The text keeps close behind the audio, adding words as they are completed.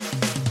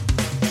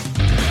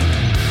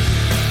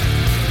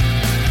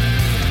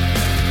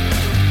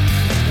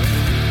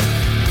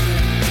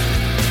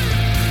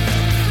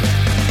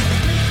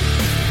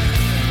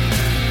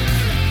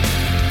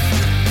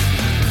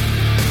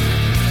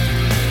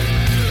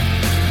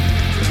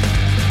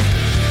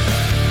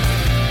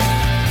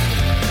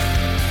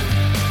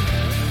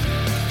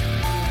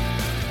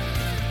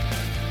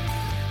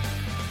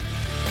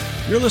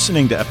You're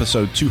listening to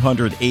episode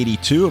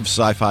 282 of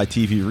Sci-Fi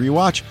TV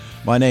Rewatch.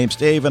 My name's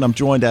Dave, and I'm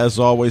joined, as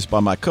always,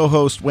 by my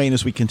co-host, Wayne,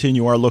 as we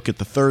continue our look at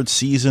the third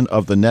season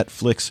of the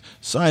Netflix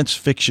science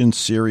fiction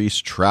series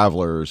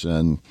Travelers.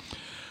 And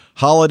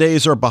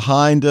holidays are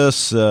behind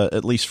us,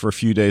 at least for a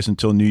few days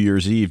until New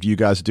Year's Eve. Do you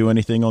guys do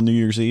anything on New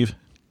Year's Eve?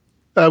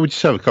 We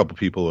just have a couple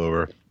people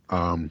over.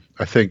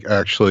 I think,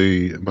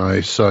 actually,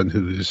 my son,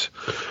 who's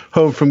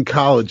home from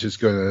college, is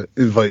going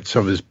to invite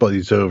some of his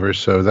buddies over,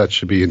 so that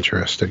should be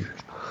interesting.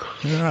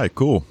 All right,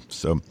 cool.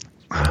 So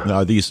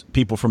are these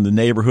people from the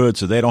neighborhood,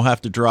 so they don't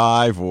have to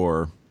drive,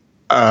 or?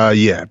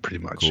 Yeah, pretty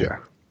much, cool. Yeah.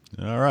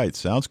 All right,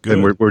 sounds good.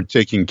 And we're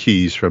taking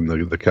keys from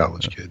the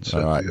college kids.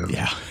 So, all right,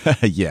 yeah.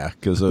 Yeah,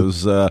 because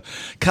those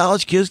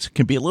college kids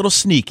can be a little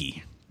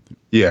sneaky.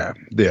 Yeah,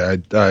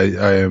 I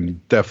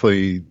am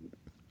definitely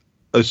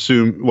not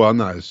assuming,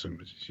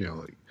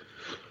 like,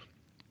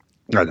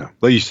 I don't know.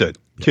 Like you said,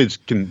 kids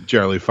can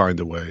generally find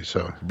a way,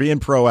 so. Being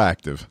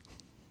proactive.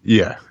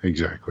 Yeah,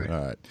 exactly.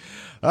 All right.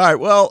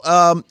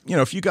 Well,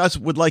 if you guys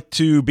would like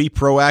to be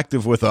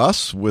proactive with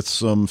us with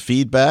some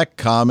feedback,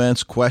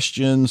 comments,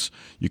 questions,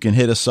 you can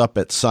hit us up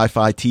at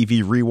sci-fi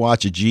TV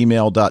rewatch at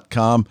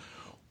gmail.com.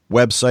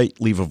 Website,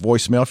 leave a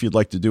voicemail if you'd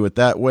like to do it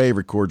that way.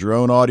 Record your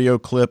own audio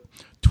clip.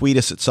 Tweet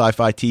us at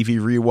Sci-Fi TV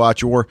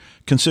Rewatch, or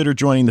consider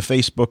joining the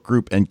Facebook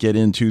group and get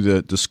into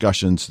the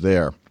discussions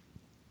there.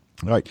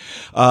 All right.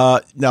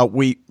 Now,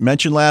 we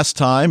mentioned last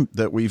time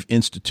that we've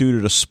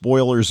instituted a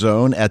spoiler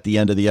zone at the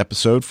end of the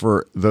episode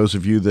for those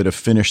of you that have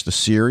finished the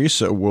series.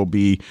 So we'll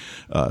be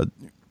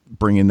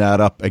bringing that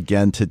up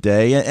again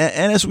today.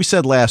 And as we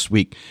said last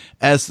week,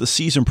 as the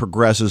season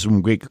progresses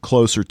and we get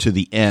closer to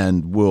the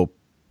end, we'll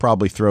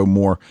probably throw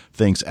more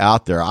things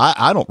out there.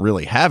 I don't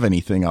really have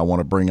anything I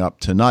want to bring up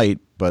tonight,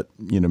 but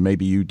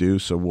maybe you do.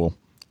 So we'll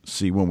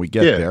see when we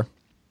get there.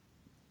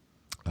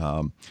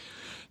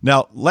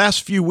 Now,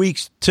 last few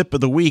weeks, tip of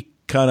the week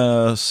kind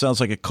of sounds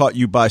like it caught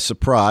you by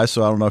surprise,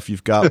 so I don't know if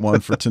you've got one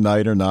for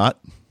tonight or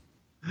not.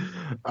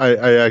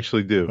 I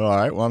actually do. All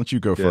right, why don't you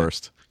go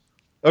first?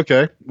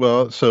 Okay,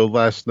 well, so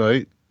last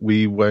night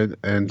we went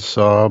and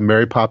saw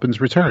Mary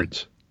Poppins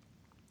Returns.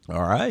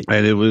 All right.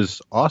 And it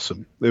was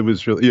awesome. It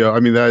was really,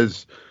 that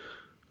is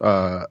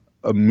a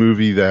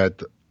movie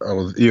that,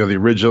 the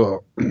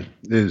original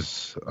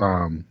is,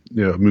 a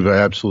movie I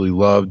absolutely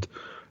loved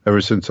ever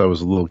since I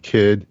was a little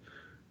kid.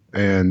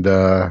 And,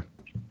 and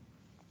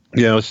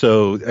this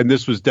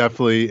was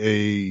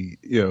definitely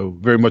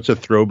very much a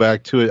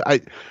throwback to it. I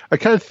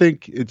kind of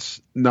think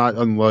it's not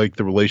unlike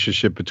the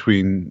relationship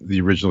between the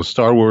original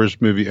Star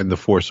Wars movie and The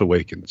Force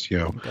Awakens,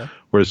 okay.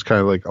 Where it's kind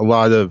of like a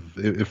lot of,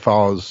 it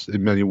follows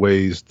in many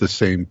ways the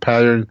same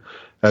pattern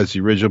as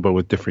the original, but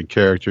with different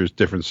characters,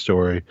 different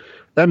story.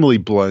 Emily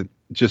Blunt,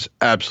 just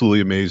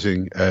absolutely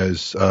amazing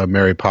as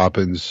Mary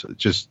Poppins,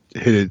 just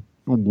hit it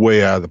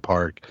way out of the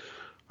park.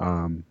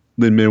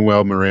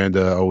 Lin-Manuel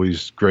Miranda,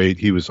 always great.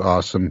 He was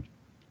awesome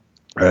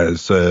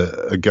as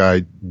a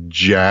guy,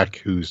 Jack,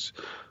 who's,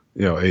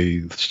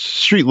 a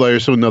street lighter,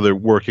 so another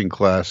working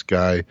class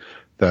guy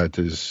that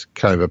is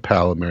kind of a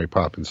pal of Mary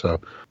Poppins. So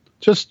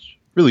just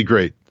really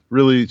great,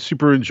 really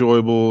super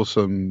enjoyable,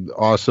 some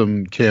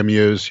awesome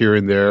cameos here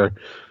and there.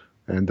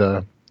 And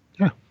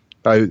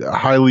I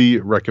highly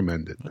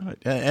recommend it. All right.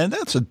 And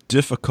that's a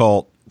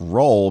difficult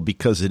role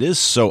because it is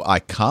so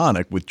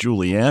iconic with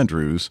Julie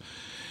Andrews.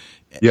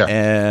 Yeah.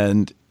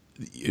 And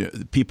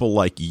people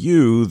like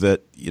you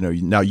that,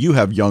 now you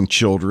have young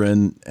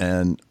children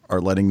and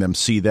are letting them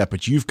see that,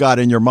 but you've got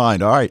in your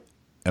mind, all right,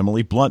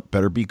 Emily Blunt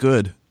better be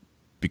good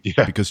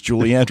because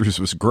Julie Andrews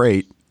was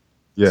great.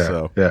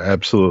 Yeah. Yeah,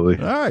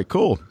 absolutely. All right,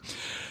 cool.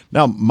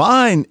 Now,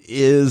 mine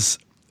is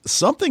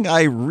something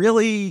I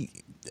really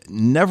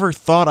never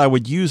thought I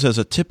would use as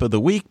a tip of the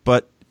week,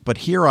 but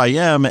here I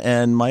am,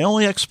 and my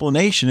only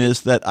explanation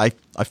is that I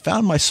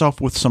found myself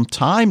with some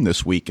time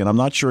this week, and I'm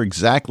not sure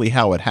exactly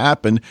how it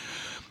happened,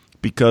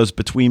 because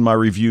between my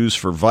reviews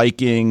for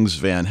Vikings,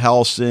 Van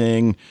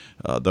Helsing,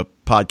 the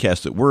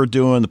podcast that we're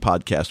doing, the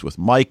podcast with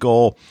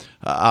Michael,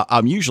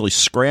 I'm usually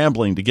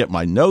scrambling to get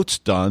my notes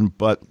done,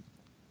 but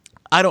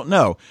I don't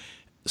know.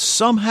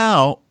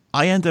 Somehow,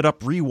 I ended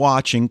up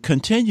rewatching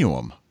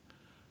Continuum.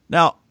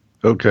 Now,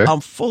 okay. I'm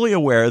fully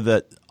aware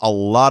that a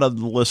lot of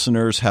the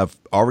listeners have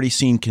already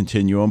seen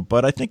Continuum,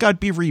 but I think I'd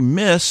be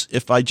remiss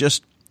if I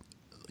just,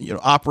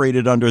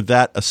 operated under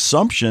that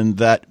assumption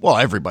that, well,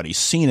 everybody's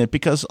seen it,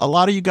 because a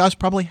lot of you guys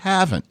probably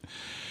haven't.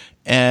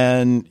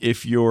 And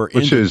if you're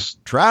into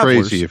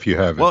Travelers, crazy if you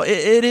haven't. Well,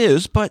 it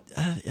is, but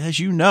as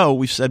you know,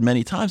 we've said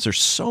many times,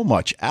 there's so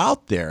much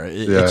out there.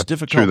 It's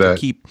difficult to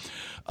keep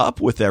up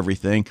with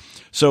everything.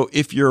 So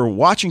if you're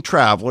watching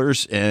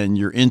Travelers and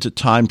you're into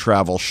time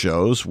travel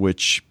shows,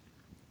 which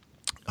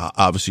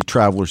obviously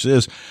Travelers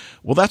is,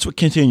 well, that's what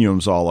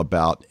Continuum's all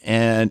about.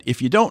 And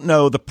if you don't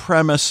know, the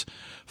premise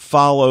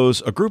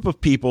follows a group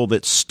of people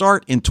that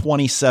start in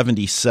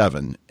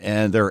 2077,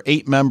 and there are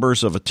 8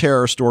 members of a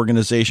terrorist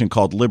organization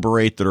called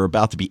Liberate that are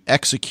about to be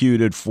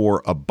executed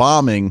for a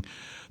bombing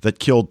that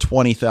killed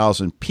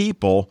 20,000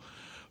 people.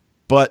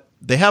 But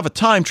they have a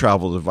time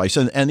travel device,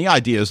 and the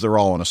idea is they're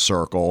all in a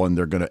circle and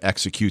they're going to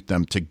execute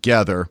them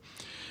together.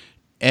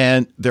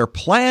 And their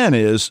plan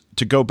is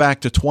to go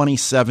back to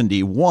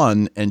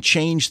 2071 and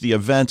change the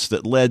events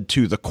that led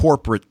to the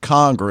corporate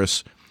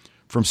Congress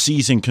from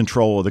seizing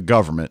control of the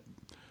government.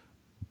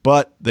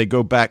 But they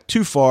go back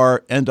too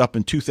far, end up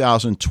in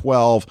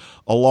 2012,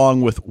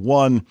 along with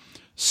one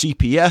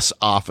CPS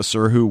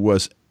officer who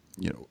was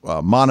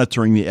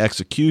monitoring the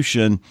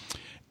execution.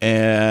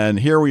 And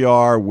here we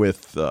are with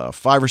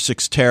 5 or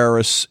 6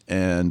 terrorists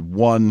and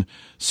one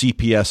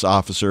CPS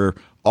officer,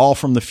 all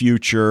from the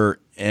future,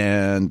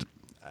 and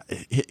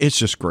it's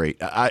just great.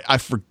 I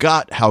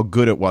forgot how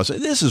good it was.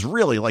 This is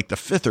really like the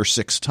 5th or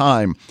 6th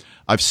time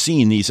I've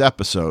seen these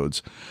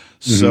episodes.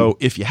 So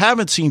if you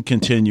haven't seen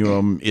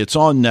Continuum, it's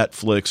on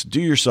Netflix.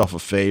 Do yourself a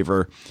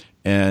favor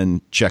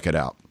and check it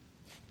out.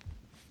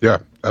 Yeah,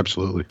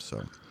 absolutely.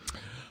 So,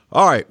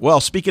 all right.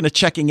 Well, speaking of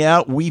checking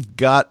out, we've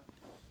got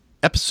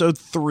episode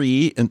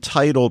 3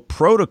 entitled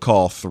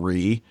Protocol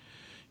 3,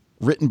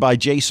 written by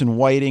Jason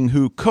Whiting,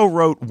 who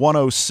co-wrote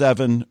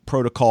 107,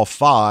 Protocol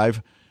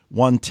 5,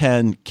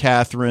 110,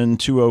 Catherine,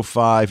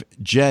 205,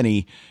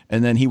 Jenny,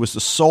 and then he was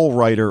the sole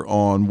writer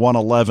on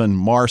 111,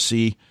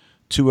 Marcy,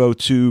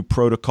 202,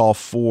 Protocol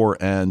 4,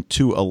 and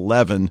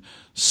 211,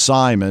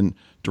 Simon,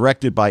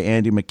 directed by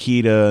Andy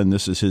Makita, and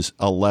this is his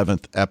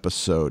 11th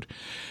episode.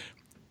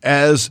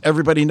 As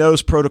everybody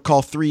knows,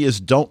 Protocol 3 is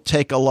don't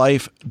take a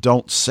life,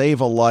 don't save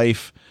a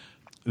life.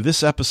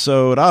 This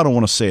episode, I don't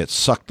want to say it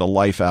sucked the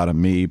life out of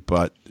me,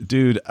 but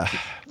dude,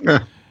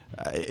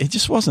 it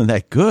just wasn't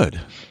that good.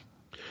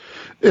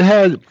 It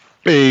had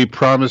a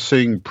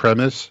promising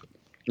premise.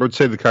 I would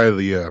say the kind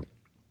of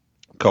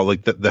called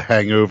like the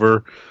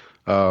Hangover.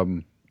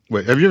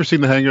 Wait, have you ever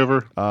seen The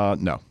Hangover?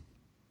 No.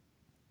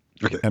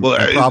 Okay. And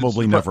I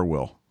probably never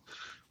will.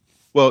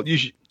 Well, you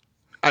should.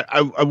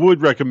 I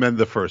would recommend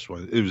the first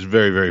one. It was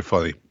very, very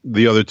funny.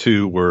 The other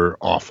two were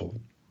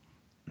awful.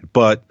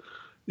 But,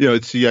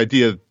 it's the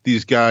idea that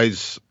these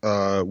guys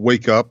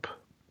wake up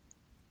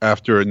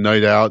after a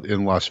night out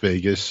in Las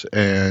Vegas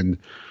and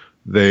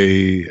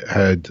they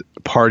had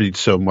partied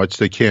so much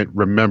they can't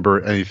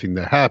remember anything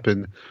that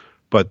happened,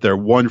 but their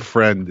one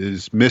friend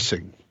is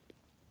missing.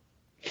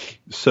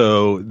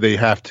 So they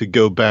have to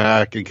go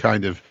back and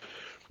kind of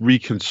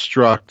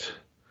reconstruct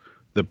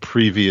the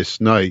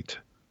previous night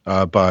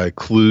by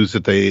clues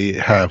that they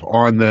have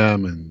on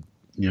them. And,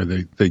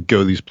 they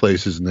go these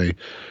places and they,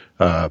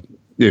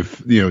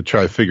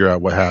 try to figure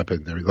out what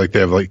happened. They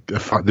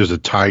have there's a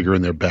tiger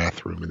in their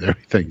bathroom and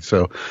everything.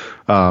 So,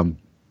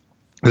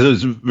 it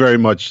was very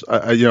much,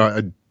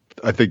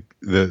 I think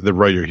the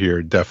writer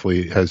here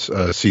definitely has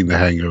seen The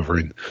Hangover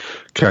and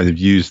kind of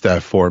used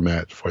that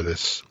format for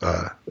this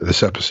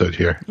episode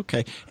here.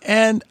 Okay,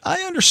 and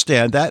I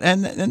understand that,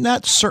 and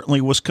that certainly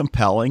was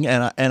compelling,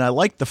 and I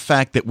like the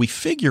fact that we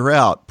figure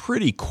out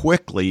pretty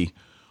quickly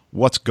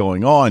what's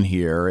going on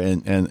here,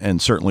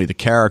 and certainly the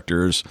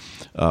characters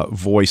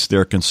voice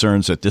their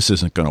concerns that this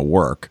isn't going to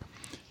work,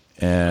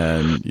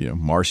 and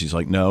Marcy's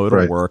like, no,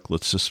 it'll work.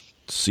 Let's just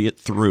see it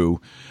through.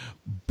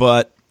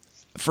 But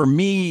for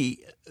me,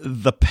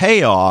 the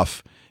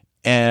payoff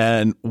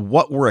and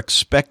what we're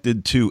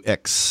expected to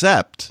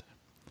accept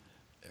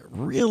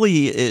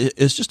really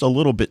is just a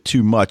little bit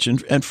too much.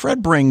 And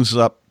Fred brings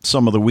up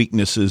some of the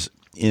weaknesses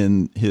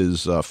in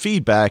his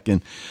feedback,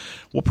 and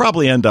we'll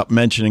probably end up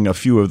mentioning a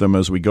few of them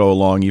as we go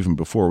along, even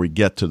before we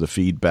get to the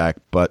feedback.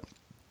 But,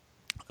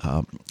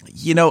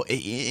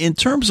 in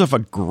terms of a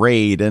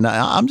grade, and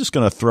I'm just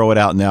going to throw it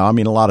out now. I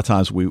mean, a lot of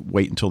times we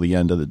wait until the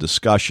end of the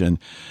discussion.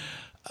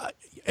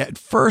 At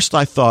first,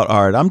 I thought,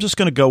 all right, I'm just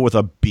going to go with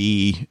a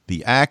B.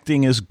 The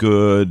acting is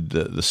good.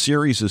 The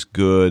series is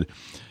good.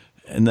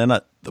 And then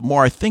the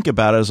more I think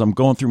about it as I'm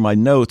going through my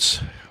notes,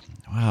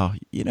 wow,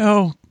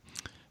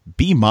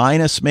 B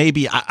minus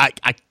maybe.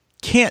 I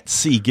can't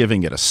see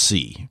giving it a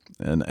C.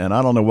 And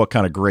I don't know what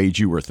kind of grade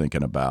you were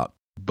thinking about.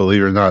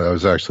 Believe it or not, I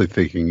was actually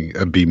thinking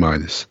a B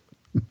minus.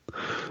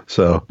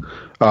 So,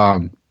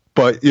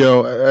 but,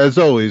 as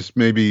always,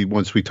 maybe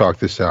once we talk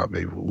this out,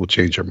 maybe we'll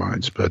change our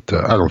minds. But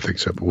I don't think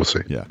so, but we'll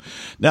see. Yeah.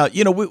 Now,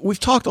 we've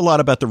talked a lot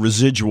about the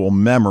residual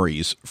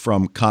memories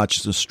from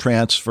consciousness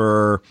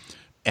transfer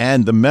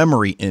and the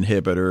memory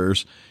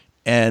inhibitors.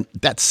 And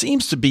that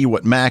seems to be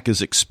what Mac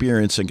is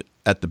experiencing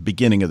at the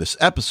beginning of this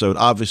episode.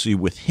 Obviously,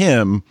 with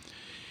him,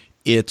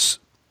 it's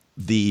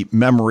the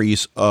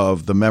memories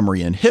of the memory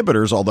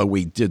inhibitors, although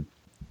we did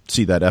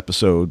see that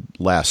episode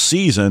last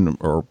season,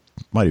 or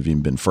might have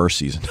even been first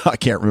season. I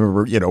can't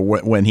remember,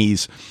 when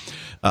he's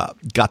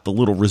got the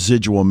little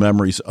residual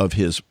memories of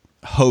his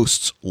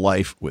host's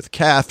life with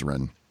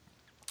Catherine.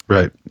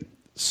 Right.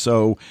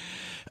 So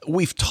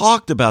we've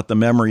talked about the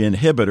memory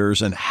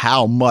inhibitors and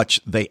how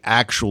much they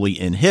actually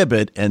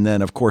inhibit. And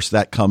then, of course,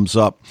 that comes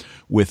up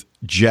with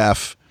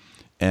Jeff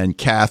and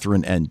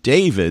Catherine and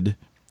David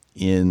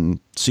in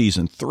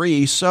season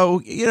 3.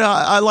 So,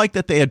 I like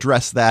that they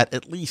address that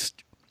at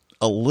least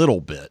a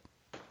little bit.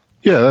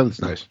 Yeah,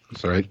 that's nice.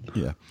 That's all right.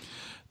 Yeah.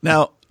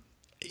 Now,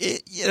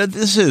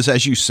 this is,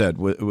 as you said,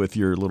 with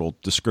your little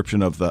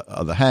description of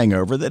the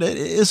Hangover, that it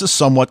is a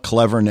somewhat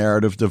clever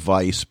narrative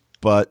device,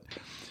 but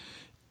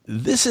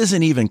this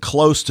isn't even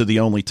close to the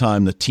only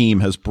time the team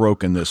has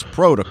broken this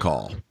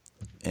protocol.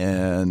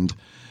 And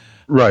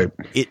right,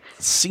 it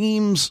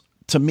seems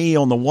to me,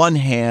 on the one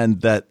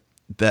hand, that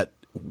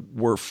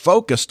we're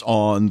focused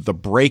on the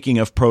breaking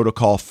of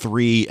Protocol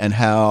 3 and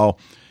how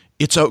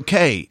it's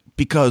okay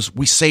because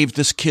we saved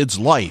this kid's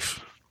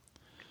life.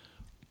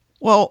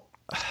 Well,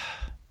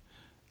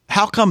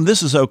 how come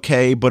this is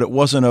okay, but it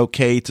wasn't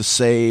okay to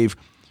save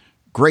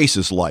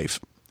Grace's life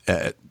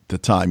at the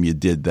time you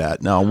did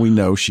that? Now, we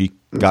know she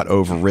got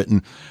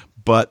overwritten,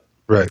 but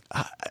right.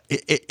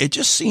 It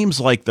just seems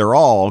like they're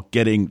all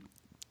getting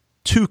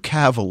too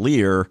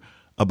cavalier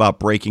about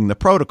breaking the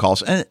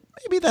protocols. And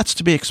maybe that's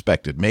to be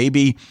expected.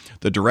 Maybe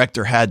the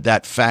director had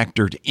that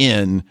factored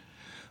in,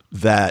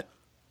 that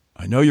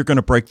I know you're going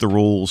to break the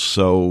rules,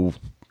 so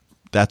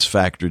that's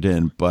factored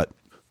in, but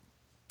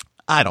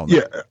I don't know.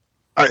 Yeah,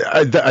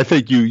 I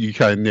think you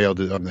kind of nailed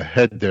it on the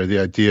head there. The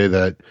idea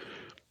that,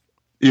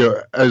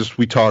 as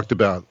we talked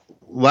about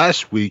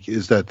last week,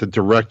 is that the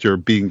director,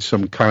 being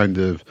some kind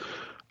of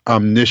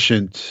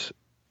omniscient,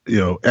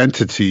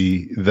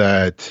 entity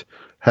that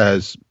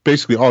has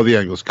basically all the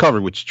angles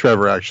covered, which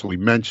Trevor actually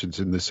mentions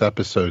in this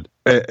episode.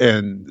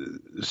 And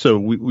so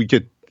we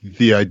get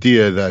the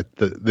idea that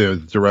the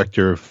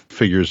director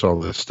figures all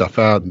this stuff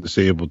out and is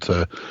able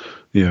to,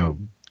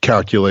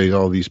 calculate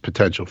all these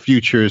potential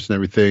futures and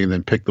everything, and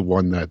then pick the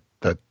one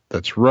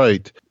that's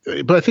right.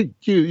 But I think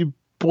you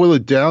boil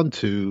it down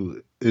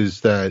to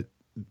is that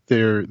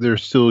they're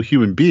still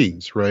human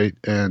beings, right?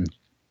 And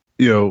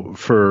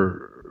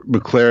for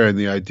MacLaren,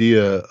 the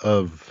idea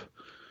of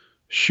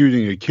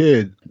shooting a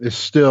kid is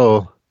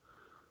still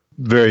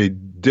very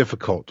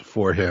difficult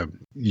for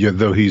him,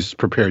 though he's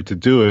prepared to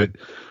do it.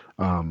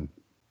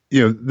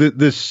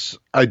 This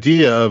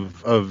idea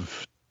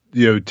of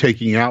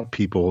taking out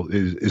people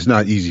is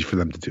not easy for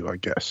them to do, I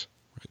guess,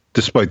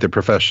 despite their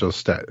professional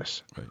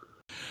status. Right.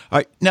 All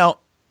right. Now,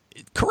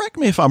 correct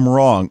me if I'm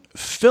wrong.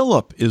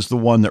 Philip is the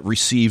one that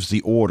receives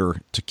the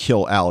order to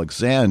kill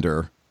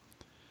Alexander,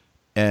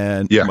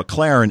 and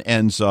MacLaren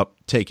ends up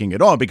taking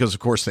it on because, of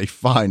course, they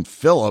find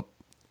Philip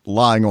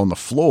lying on the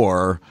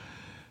floor.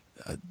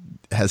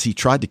 Has he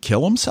tried to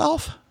kill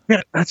himself?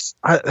 Yeah, that's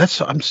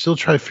I'm still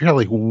trying to figure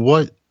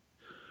out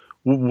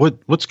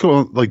what's going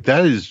on. Like,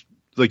 that is,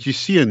 like, you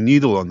see a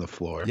needle on the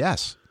floor.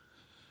 Yes.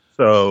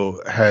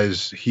 So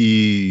has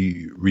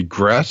he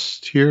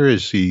regressed here?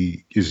 Is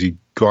he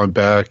gone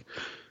back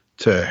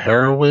to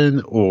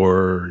heroin,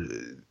 or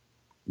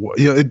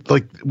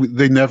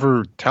they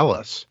never tell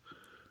us.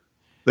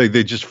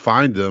 They just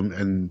find him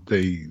and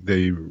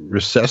they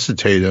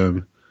resuscitate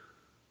him.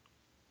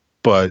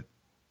 But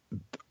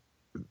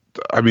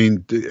I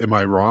mean, am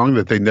I wrong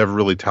that they never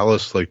really tell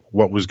us like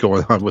what was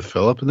going on with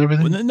Philip and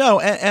everything? No,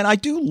 and I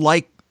do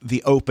like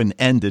the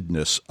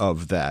open-endedness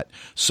of that.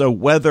 So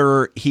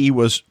whether he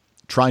was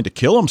trying to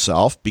kill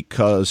himself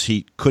because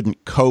he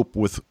couldn't cope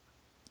with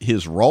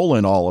his role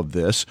in all of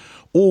this,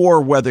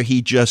 or whether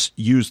he just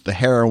used the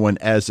heroin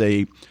as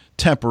a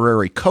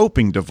temporary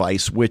coping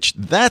device, which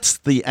that's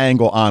the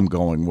angle I'm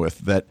going with,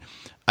 that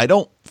I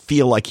don't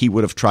feel like he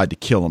would have tried to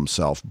kill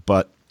himself,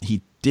 but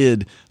he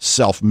did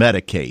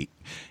self-medicate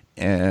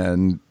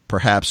and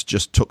perhaps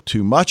just took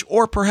too much,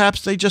 or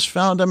perhaps they just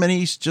found him and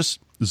he's just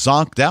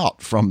zonked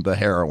out from the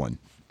heroin.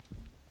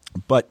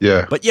 But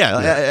yeah,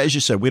 as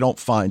you said, we don't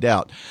find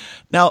out.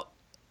 Now,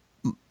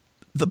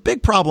 the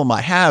big problem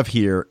I have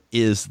here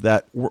is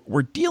that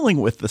we're dealing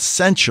with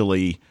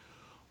essentially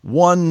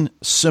one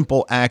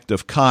simple act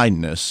of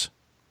kindness,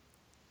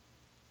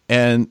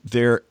 and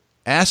they're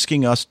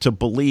asking us to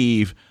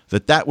believe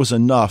that that was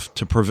enough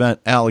to prevent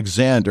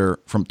Alexander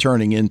from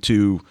turning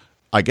into,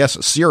 I guess,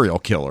 a serial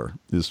killer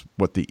is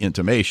what the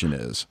intimation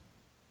is.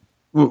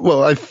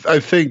 Well, I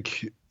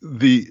think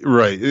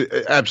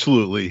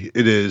absolutely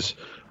it is.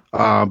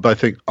 But I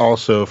think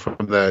also from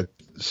that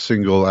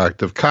single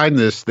act of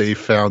kindness, they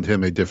found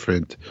him a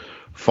different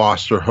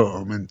foster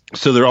home. And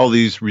so there are all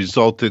these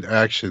resultant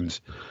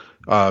actions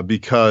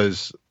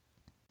because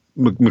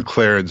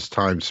MacLaren's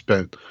time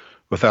spent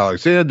with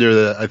Alexander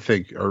that I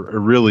think are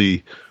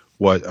really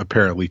what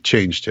apparently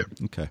changed him.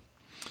 Okay.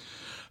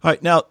 All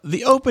right. Now,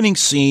 the opening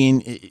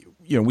scene,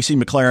 we see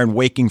MacLaren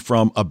waking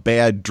from a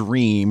bad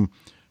dream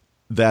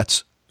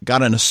that's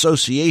got an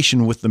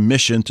association with the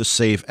mission to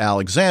save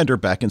Alexander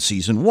back in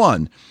season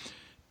 1.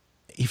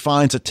 He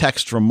finds a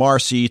text from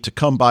Marcy to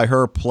come by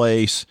her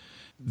place.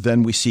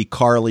 Then we see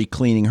Carly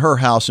cleaning her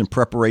house in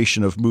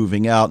preparation of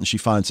moving out, and she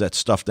finds that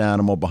stuffed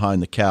animal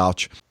behind the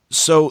couch.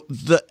 So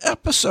the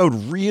episode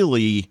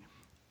really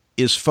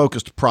is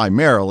focused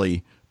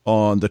primarily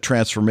on the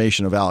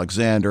transformation of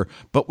Alexander,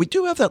 but we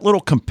do have that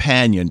little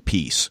companion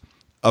piece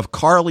of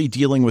Carly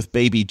dealing with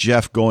baby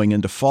Jeff going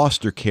into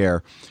foster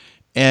care,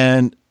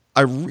 and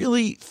I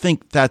really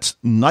think that's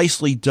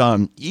nicely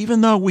done,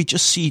 even though we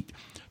just see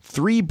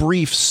 3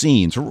 brief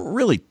scenes,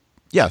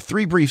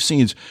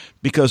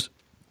 because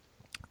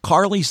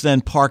Carly's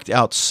then parked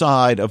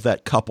outside of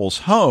that couple's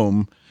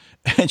home,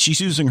 and she's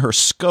using her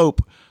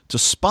scope to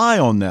spy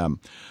on them.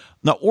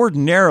 Now,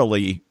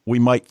 ordinarily, we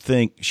might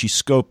think she's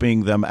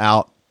scoping them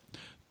out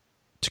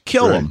to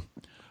kill them.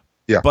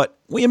 Yeah. But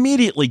we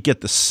immediately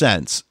get the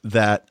sense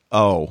that,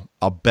 oh,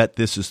 I'll bet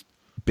this is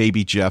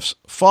Baby Jeff's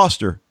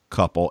foster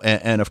couple.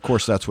 And of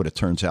course, that's what it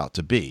turns out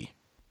to be.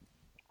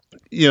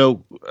 You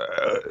know,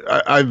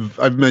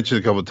 I've mentioned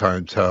a couple of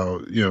times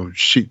how, you know,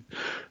 she,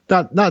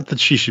 not that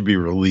she should be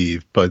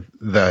relieved, but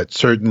that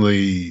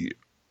certainly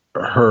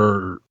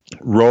her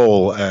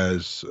role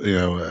as, you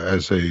know,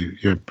 as a, you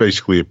know,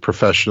 basically a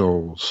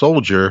professional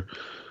soldier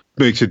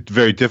makes it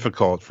very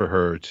difficult for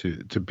her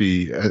to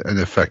be an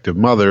effective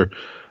mother.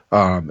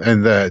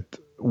 And that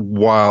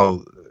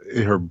while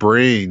in her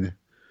brain,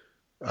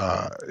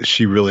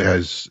 she really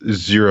has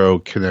zero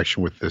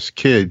connection with this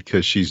kid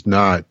because she's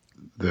not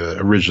the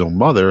original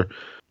mother.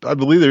 I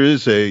believe there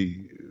is a,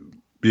 you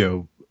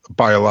know,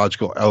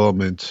 biological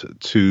element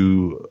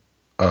to,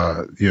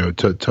 you know,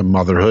 to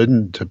motherhood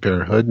and to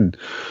parenthood. And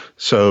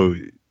so,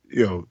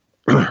 you know,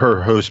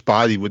 her host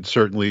body would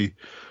certainly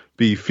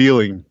be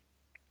feeling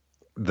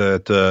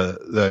that,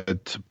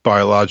 that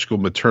biological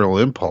maternal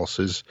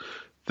impulses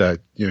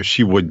that, you know,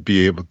 she wouldn't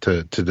be able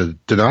to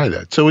deny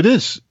that. So it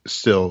is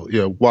still,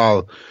 you know,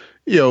 while,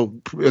 you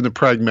know, in the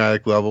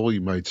pragmatic level,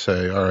 you might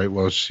say, all right,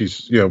 well,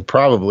 she's, you know,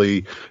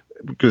 probably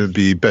going to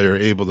be better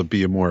able to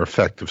be a more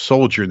effective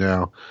soldier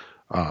now.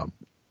 On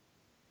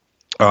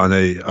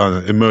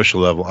an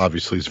emotional level,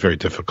 obviously, it's very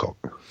difficult.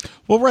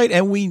 Well, right.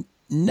 And we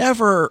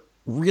never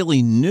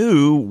really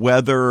knew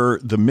whether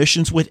the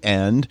missions would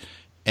end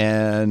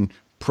and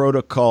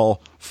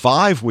Protocol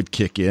 5 would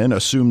kick in,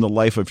 assume the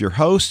life of your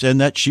host, and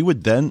that she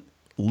would then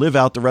live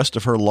out the rest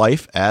of her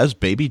life as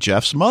Baby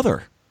Jeff's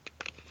mother.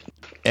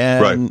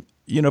 And, right.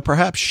 You know,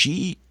 perhaps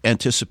she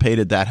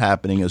anticipated that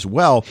happening as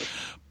well.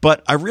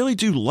 But I really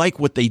do like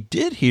what they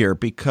did here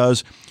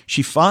because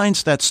she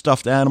finds that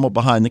stuffed animal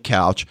behind the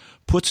couch,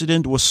 puts it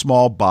into a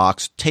small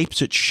box,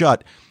 tapes it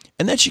shut,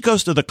 and then she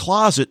goes to the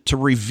closet to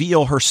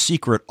reveal her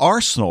secret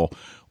arsenal,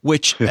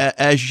 which,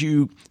 as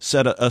you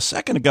said a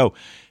second ago,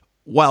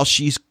 while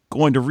she's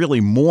going to really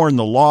mourn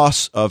the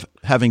loss of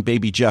having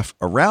Baby Jeff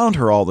around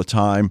her all the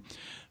time,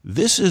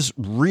 this is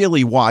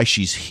really why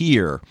she's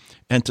here.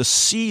 And to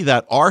see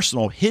that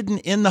arsenal hidden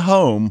in the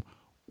home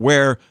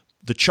where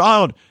the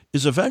child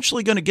is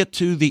eventually going to get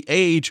to the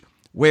age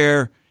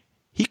where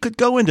he could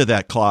go into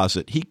that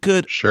closet. He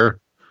could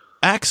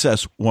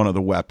access one of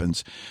the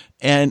weapons.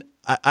 And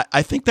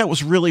I think that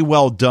was really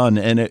well done.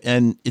 And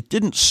it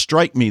didn't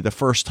strike me the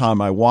first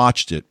time I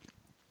watched it.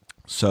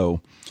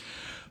 So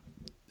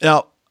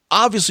now,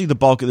 obviously, the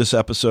bulk of this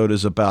episode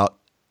is about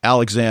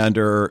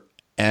Alexander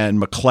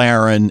and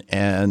McLaren,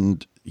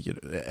 and you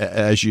know,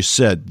 as you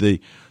said, the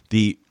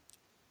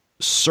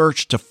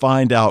search to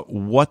find out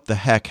what the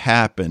heck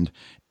happened.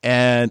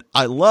 And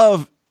I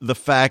love the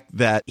fact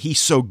that he's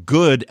so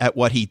good at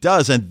what he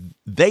does, and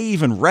they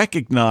even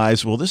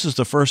recognize, well, this is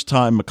the first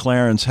time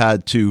McLaren's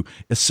had to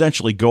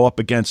essentially go up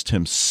against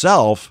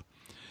himself,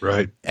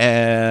 right?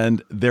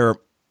 And they're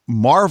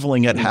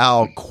marveling at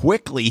how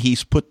quickly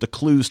he's put the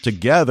clues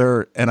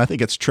together. And I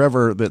think it's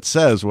Trevor that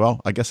says,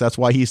 well, I guess that's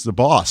why he's the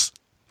boss.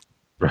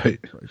 Right.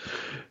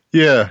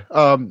 Yeah.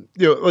 You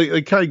know,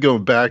 like kind of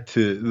going back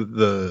to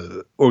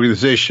the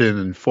organization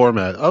and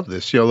format of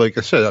this, you know, like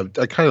I said,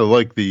 I kind of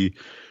like the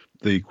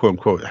quote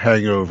unquote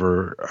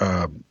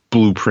hangover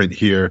blueprint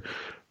here.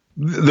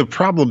 The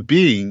problem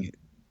being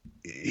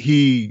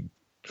he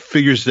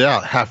figures it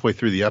out halfway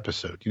through the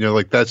episode, you know,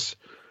 like it's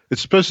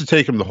supposed to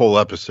take him the whole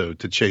episode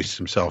to chase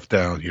himself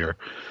down here.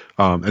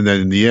 And then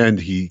in the end,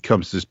 he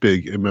comes to this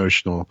big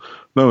emotional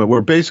moment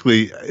where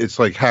basically it's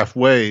like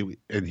halfway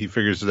and he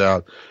figures it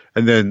out.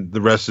 And then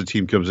the rest of the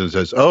team comes in and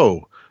says,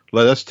 oh,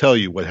 let us tell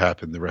you what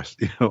happened. The rest,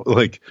 you know,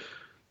 like,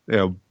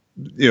 you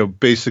know,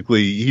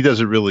 basically he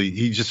doesn't really,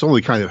 he just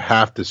only kind of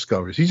half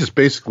discovers. He just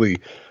basically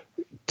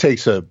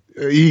takes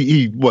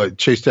he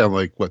chased down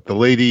the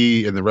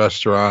lady in the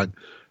restaurant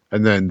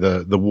and then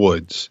the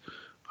woods.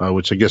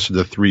 Which I guess are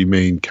the three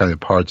main kind of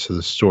parts of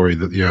the story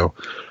that, you know,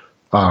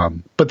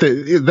 but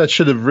that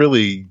should have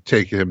really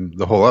taken him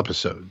the whole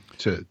episode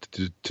to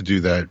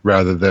do that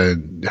rather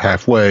than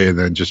halfway. And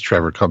then just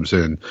Trevor comes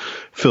in,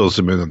 fills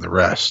him in on the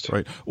rest.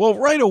 Right. Well,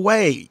 right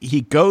away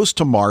he goes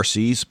to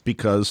Marcy's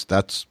because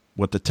that's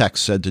what the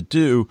text said to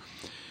do.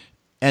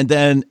 And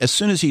then as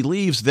soon as he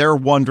leaves, they're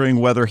wondering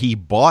whether he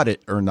bought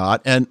it or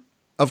not. And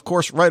of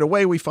course, right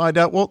away we find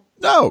out, well,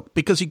 no,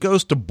 because he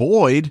goes to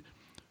Boyd,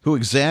 who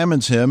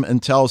examines him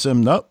and tells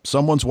him, nope,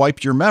 someone's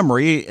wiped your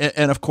memory.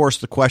 And of course,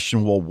 the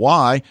question, well,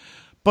 why?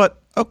 But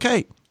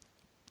okay,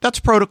 that's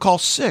Protocol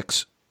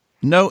 6.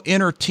 No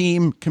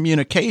inter-team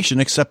communication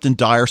except in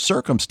dire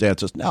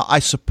circumstances. Now, I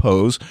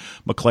suppose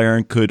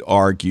McLaren could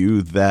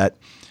argue that,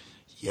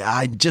 yeah,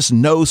 I just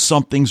know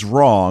something's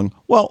wrong.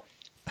 Well,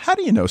 how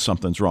do you know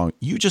something's wrong?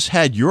 You just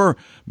had your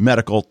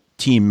medical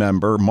team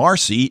member,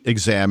 Marcy,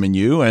 examine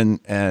you,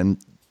 and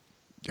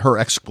her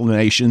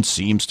explanation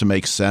seems to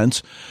make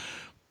sense.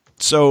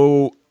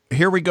 So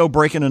here we go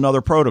breaking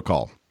another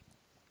protocol.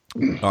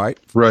 All right.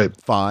 Right.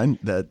 Fine.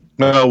 That.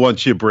 Well,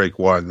 once you break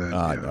one, then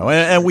I know.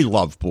 And we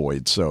love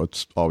Boyd, so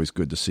it's always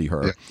good to see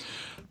her. Yeah.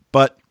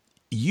 But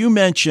you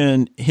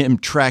mentioned him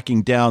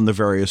tracking down the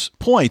various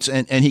points,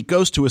 and he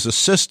goes to his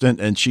assistant,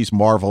 and she's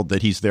marveled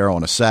that he's there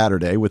on a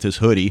Saturday with his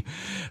hoodie.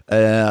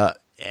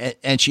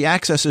 And she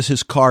accesses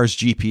his car's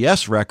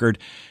GPS record.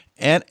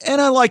 And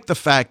I like the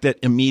fact that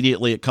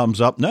immediately it comes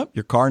up, nope,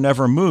 your car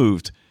never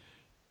moved.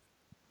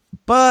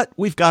 But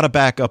we've got a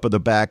backup of the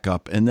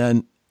backup. And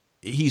then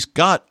he's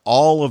got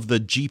all of the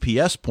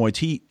GPS points.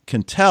 He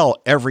can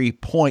tell every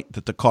point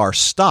that the car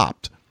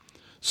stopped.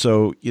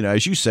 So,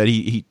 as you said,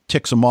 he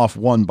ticks them off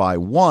one by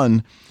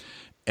one.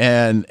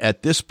 And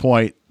at this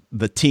point,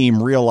 the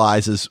team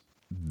realizes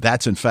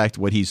that's in fact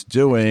what he's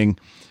doing.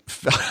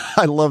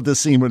 I love this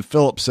scene when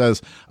Philip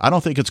says, I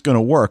don't think it's going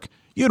to work.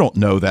 You don't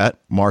know that,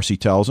 Marcy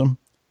tells him.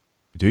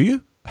 Do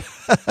you?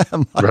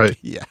 I'm like, right.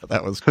 Yeah,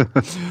 that was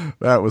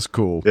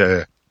cool.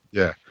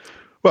 Yeah.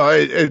 Well,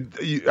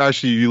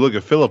 you look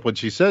at Philip when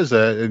she says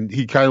that, and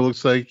he kind of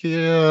looks like,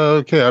 yeah,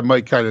 okay, I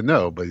might kind of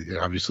know, but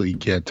obviously he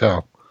can't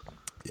tell.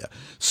 Yeah.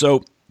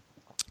 So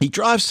he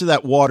drives to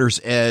that water's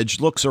edge,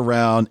 looks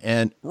around,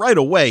 and right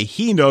away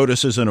he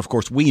notices, and of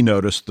course we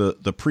noticed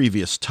the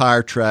previous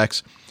tire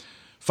tracks,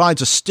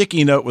 finds a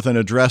sticky note with an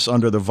address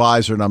under the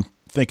visor, and I'm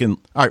thinking,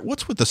 all right,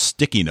 what's with the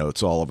sticky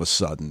notes all of a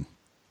sudden?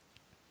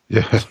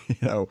 Yeah.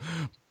 Well,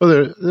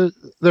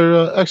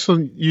 they're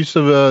excellent use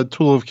of a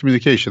tool of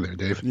communication there,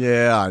 Dave.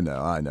 Yeah, I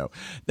know.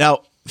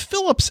 Now,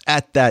 Philip's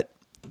at that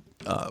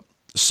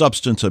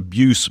substance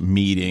abuse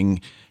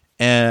meeting,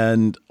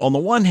 and on the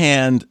one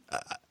hand,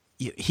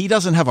 he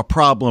doesn't have a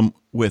problem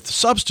with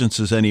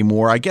substances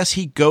anymore. I guess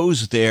he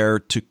goes there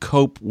to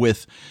cope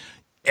with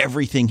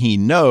everything he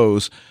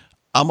knows.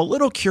 I'm a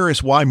little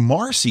curious why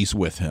Marcy's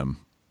with him.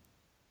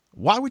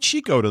 Why would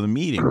she go to the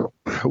meeting?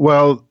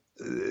 Well,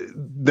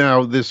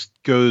 now this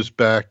goes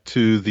back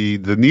to the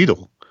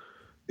needle.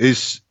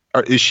 Is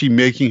she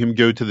making him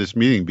go to this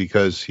meeting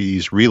because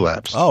he's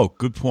relapsed? Oh,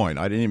 good point.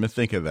 I didn't even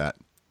think of that.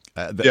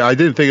 Yeah, I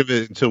didn't think of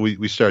it until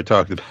we started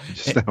talking about it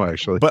just now,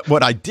 actually. But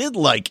what I did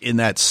like in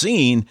that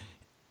scene,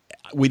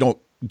 we don't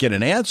get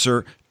an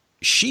answer.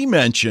 She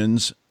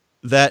mentions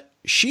that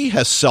she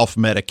has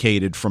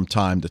self-medicated from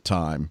time to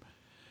time.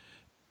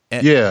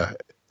 And yeah,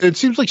 it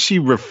seems like she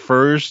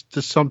refers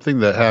to something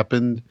that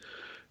happened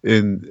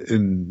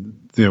in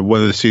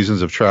one of the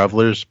seasons of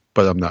Travelers,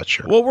 but I'm not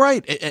sure. Well,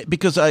 right,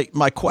 because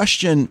my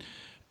question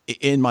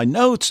in my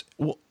notes,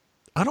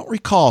 I don't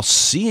recall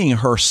seeing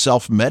her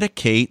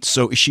self-medicate.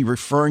 So is she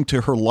referring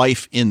to her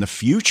life in the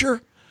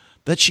future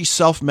that she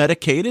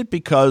self-medicated?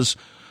 Because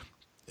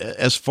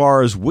as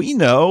far as we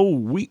know,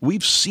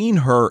 we've seen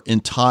her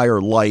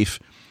entire life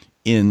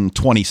in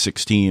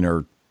 2016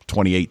 or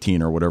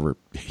 2018 or whatever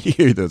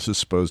year this is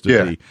supposed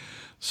to be.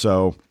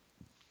 So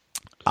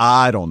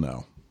I don't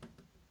know.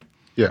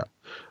 Yeah.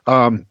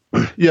 And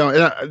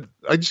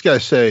I just got to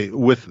say,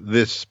 with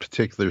this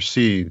particular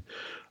scene,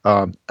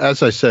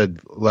 as I said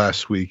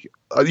last week,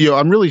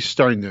 I'm really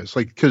starting this,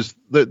 because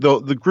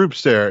the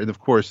group's there, and of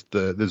course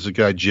there's a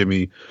guy,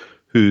 Jimmy,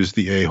 who's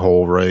the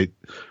a-hole, right?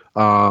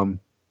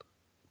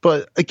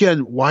 But again,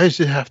 why does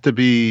it have to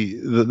be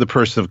the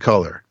person of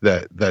color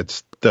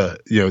that's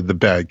the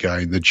bad guy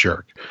and the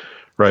jerk,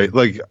 right?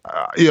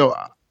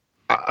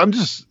 I'm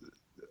just.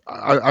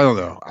 I don't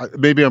know.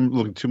 Maybe I'm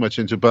looking too much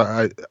into it,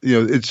 but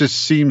it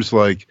just seems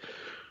like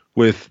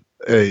with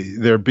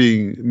there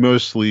being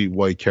mostly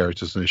white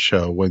characters in the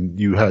show, when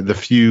you have the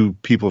few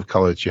people of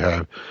color that you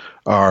have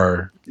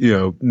are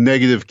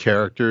negative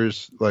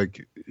characters.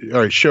 Like,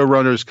 all right,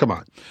 showrunners, come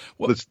on,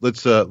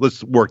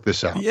 let's work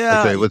this out.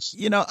 Yeah, okay, let's.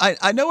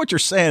 I know what you're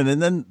saying,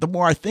 and then the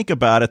more I think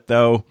about it,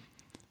 though,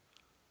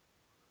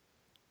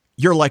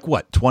 you're like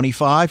what,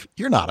 25?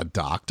 You're not a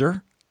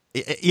doctor.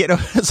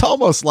 It's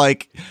almost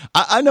like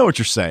I know what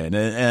you're saying,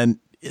 and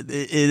it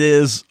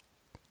is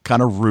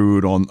kind of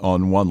rude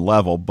on one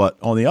level, but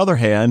on the other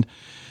hand,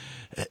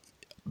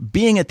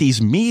 being at these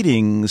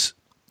meetings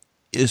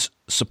is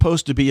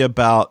supposed to be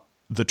about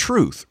the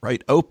truth,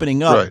 right?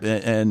 Opening up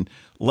and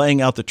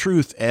laying out the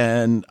truth.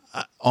 And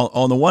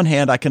on the one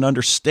hand, I can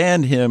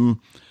understand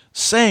him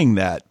saying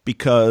that,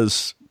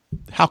 because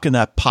how can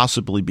that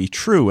possibly be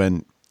true?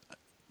 And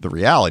the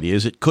reality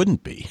is it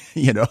couldn't be.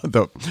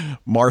 The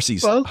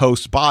Marcy's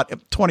host bot,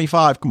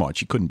 25, come on,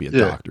 she couldn't be a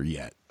doctor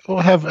yet. Well,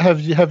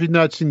 have you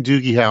not seen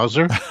Doogie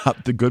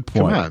Howser? The good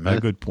point. Come on, man. A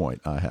good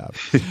point. I have.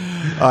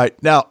 All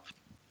right. Now,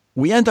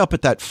 we end up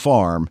at that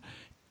farm,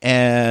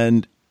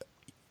 and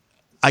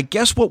I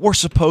guess what we're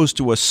supposed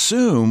to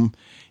assume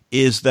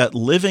is that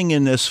living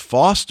in this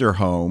foster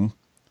home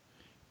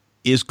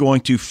is going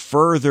to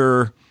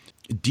further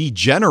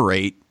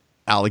degenerate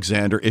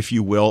Alexander, if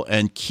you will,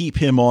 and keep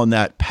him on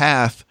that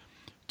path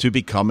to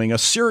becoming a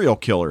serial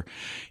killer.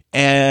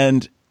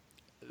 And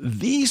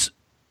these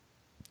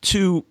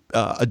two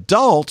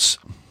adults,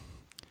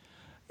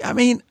 I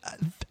mean,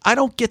 I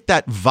don't get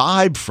that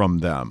vibe from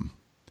them.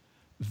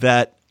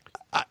 That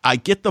I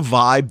get the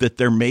vibe that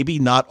they're maybe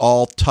not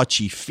all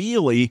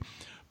touchy-feely,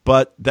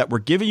 but that we're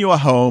giving you a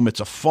home. It's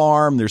a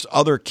farm. There's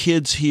other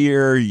kids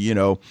here.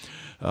 You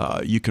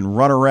can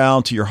run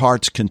around to your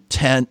heart's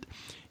content.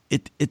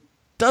 It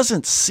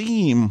doesn't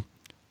seem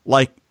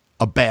like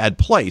a bad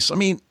place. I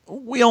mean,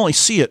 we only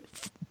see it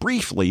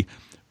briefly,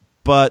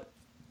 but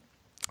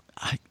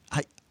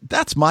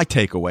that's my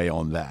takeaway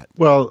on that.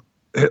 Well,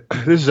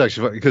 this is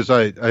actually funny because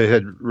I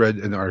had read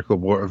an article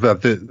more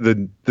about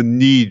the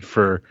need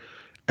for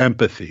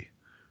empathy,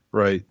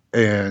 right?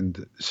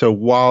 And so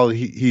while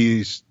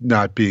he's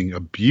not being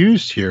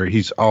abused here,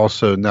 he's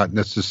also not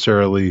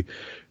necessarily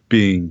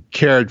being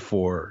cared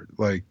for,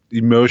 like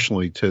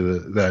emotionally,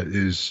 that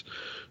is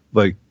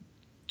like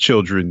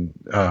children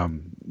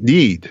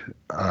need.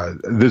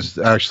 This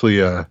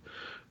actually, I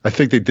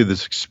think they did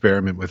this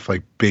experiment with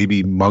like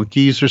baby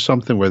monkeys or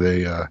something where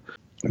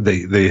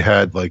they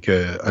had like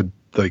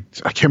like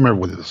I can't remember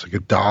what it was, like a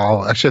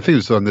doll. Actually, I think it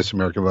was on This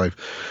American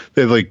Life.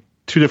 They had like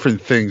two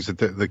different things that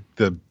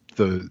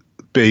the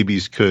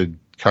babies could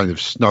kind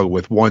of snuggle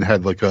with. One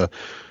had like a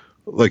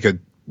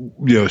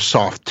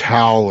soft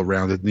towel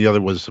around it, and the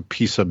other was a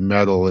piece of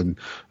metal. And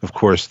of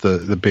course,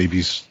 the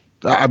babies.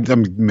 I'm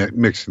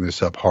mixing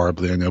this up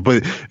horribly, I know,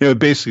 but it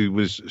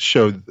basically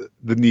showed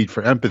the need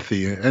for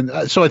empathy, and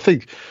so I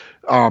think.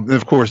 And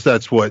of course,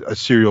 that's what a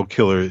serial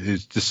killer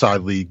is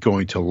decidedly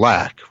going to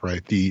lack,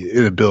 right? The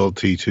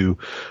inability to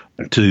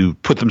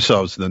put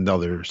themselves in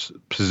another's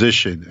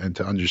position and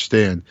to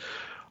understand.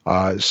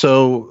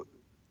 So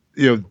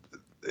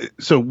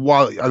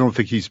while I don't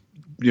think he's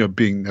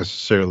being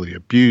necessarily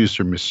abused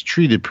or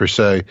mistreated per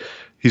se,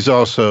 he's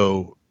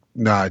also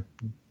not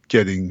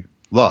getting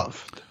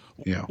loved.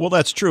 Well,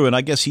 that's true, and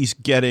I guess he's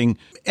getting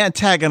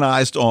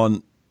antagonized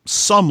on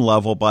some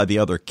level by the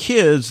other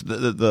kids.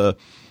 The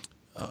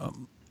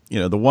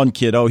one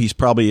kid, he's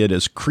probably at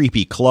his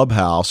creepy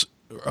clubhouse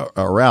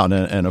around.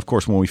 And of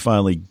course, when we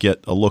finally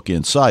get a look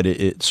inside,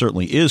 it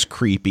certainly is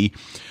creepy.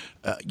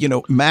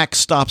 Mac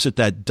stops at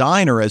that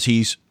diner as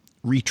he's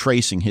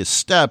retracing his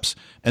steps,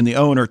 and the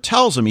owner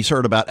tells him he's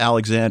heard about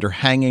Alexander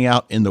hanging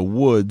out in the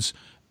woods,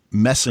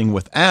 messing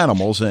with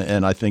animals.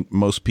 And I think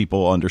most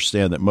people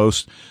understand that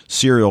most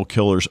serial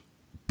killers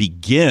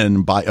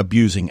begin by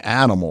abusing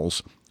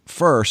animals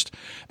first.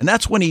 And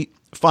that's when he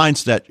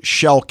finds that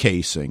shell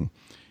casing,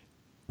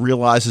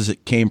 realizes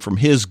it came from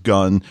his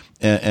gun,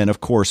 and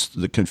of course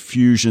the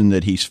confusion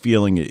that he's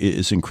feeling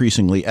is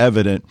increasingly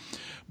evident.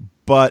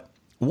 But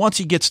once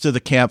he gets to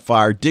the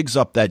campfire, digs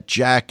up that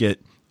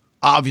jacket,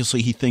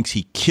 obviously he thinks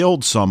he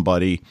killed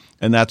somebody,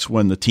 and that's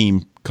when the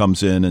team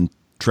comes in and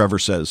Trevor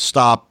says,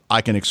 "Stop,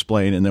 I can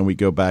explain." And then we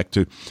go back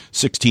to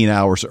 16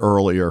 hours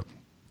earlier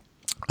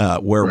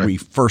where we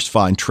first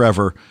find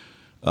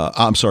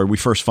we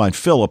first find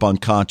Philip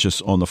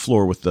unconscious on the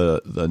floor with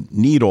the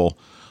needle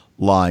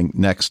lying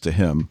next to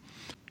him.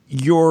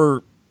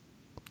 You're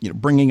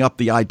bringing up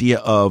the idea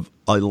of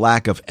a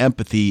lack of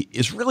empathy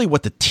is really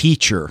what the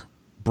teacher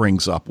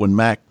brings up when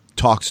Mac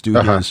talks to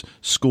his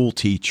school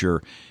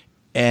teacher.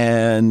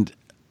 And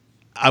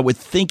I would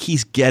think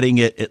he's getting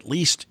it at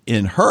least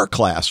in her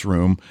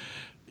classroom.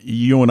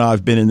 You and I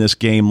have been in this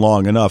game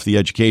long enough, the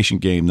education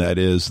game that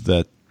is,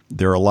 that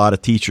there are a lot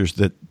of teachers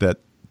that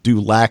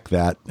do lack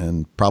that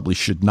and probably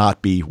should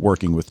not be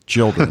working with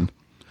children.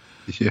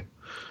 Yeah.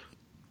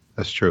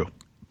 That's true.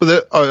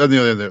 But on the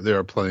other hand, there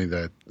are plenty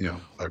that,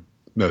 are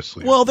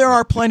mostly. Well, there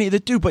are plenty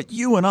that do, but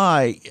you and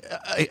I,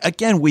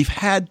 again, we've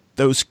had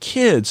those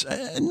kids,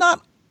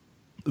 not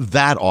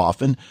that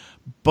often,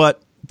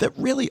 but that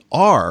really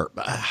are,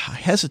 I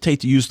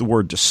hesitate to use the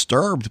word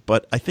disturbed,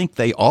 but I think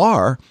they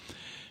are.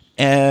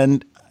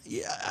 And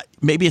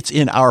maybe it's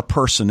in our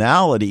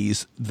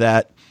personalities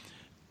that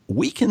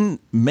we can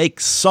make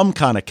some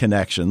kind of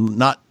connection,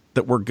 not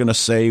that we're going to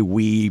say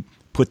we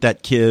put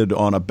that kid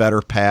on a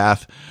better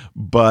path,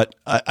 but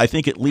I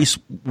think at least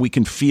we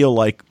can feel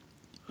like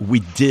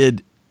we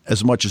did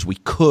as much as we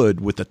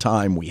could with the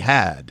time we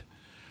had.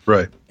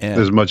 Right.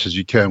 And as much as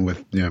you can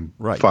with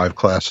 5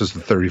 classes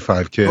and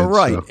 35 kids.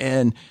 Right. So.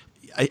 And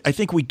I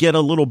think we get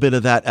a little bit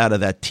of that out of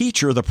that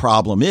teacher. The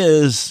problem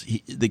is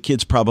the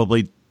kid's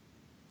probably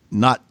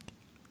not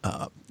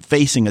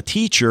facing a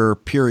teacher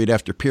period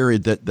after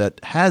period that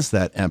has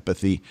that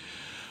empathy.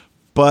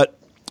 But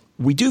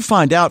we do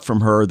find out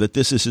from her that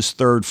this is his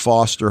third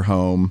foster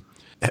home.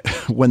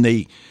 When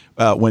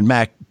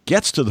Mac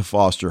gets to the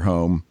foster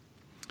home,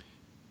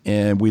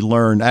 and we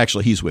learn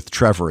actually he's with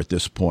Trevor at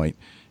this point,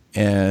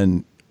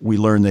 and we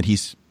learn that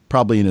he's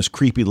probably in his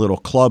creepy little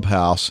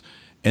clubhouse,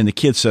 and the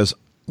kid says,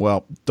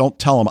 "Well, don't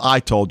tell him I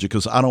told you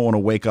because I don't want to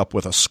wake up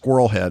with a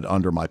squirrel head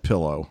under my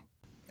pillow."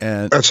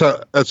 And that's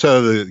how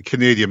the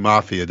Canadian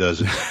mafia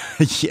does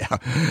it. Yeah.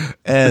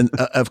 And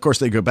of course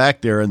they go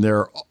back there and there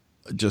are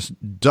just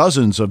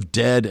dozens of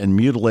dead and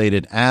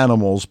mutilated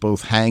animals,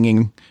 both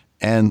hanging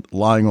and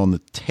lying on the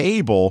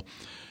table.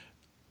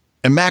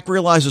 And Mac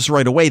realizes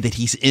right away that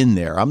he's in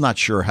there. I'm not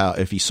sure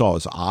if he saw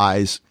his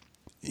eyes,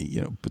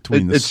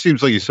 between it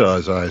seems like he saw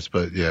his eyes,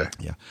 but yeah.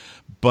 Yeah.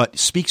 But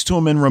speaks to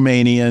him in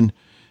Romanian,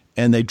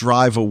 and they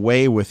drive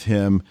away with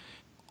him.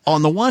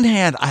 on the one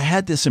hand, I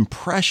had this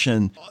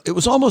impression, it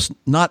was almost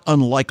not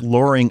unlike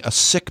luring a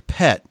sick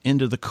pet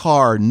into the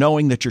car,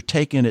 knowing that you're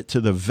taking it to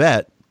the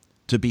vet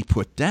to be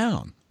put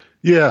down.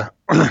 Yeah,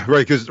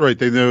 right. Because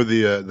they know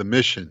the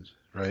mission,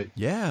 right?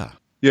 Yeah.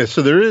 Yeah.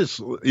 So there is,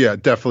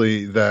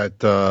 definitely that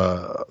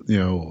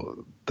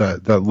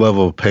that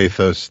level of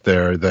pathos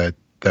there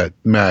that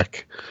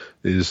Mac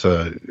is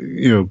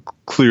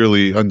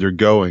clearly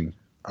undergoing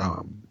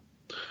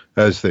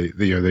as they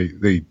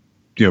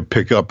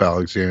pick up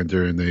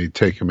Alexander and they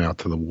take him out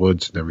to the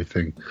woods and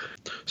everything.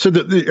 So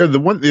the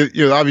one,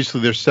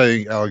 obviously they're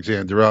setting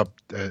Alexander up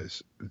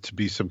as to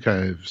be some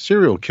kind of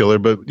serial killer,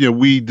 but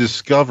we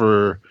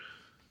discover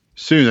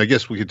soon, I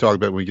guess we could talk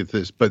about it when we get to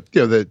this, but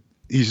that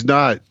he's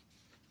not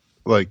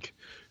like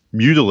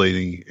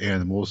mutilating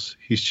animals.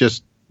 He's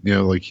just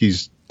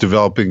he's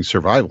developing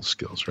survival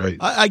skills, right?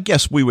 I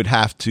guess we would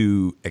have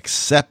to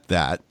accept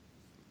that,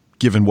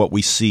 given what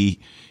we see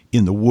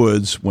in the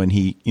woods when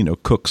he,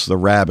 cooks the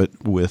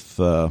rabbit with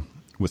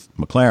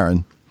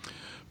McLaren.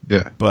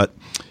 Yeah. But,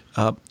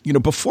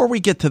 before we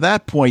get to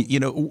that point,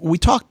 we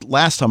talked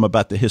last time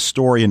about the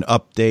historian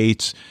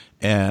updates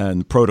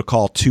and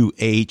Protocol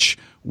 2H,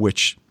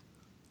 which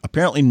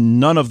apparently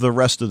none of the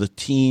rest of the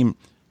team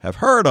have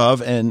heard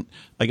of. And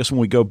I guess when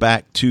we go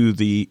back to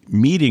the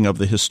meeting of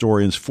the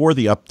historians for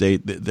the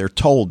update, they're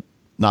told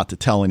not to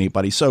tell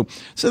anybody. So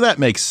that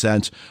makes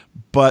sense.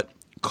 But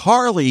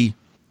Carly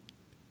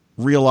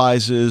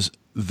realizes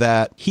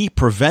that he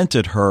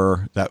prevented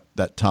her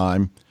that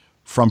time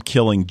from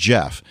killing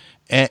Jeff.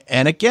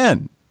 And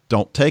again,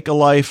 don't take a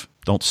life,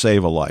 don't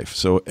save a life.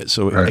 So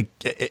right.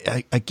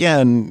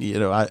 Again,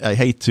 I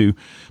hate to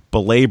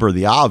belabor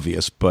the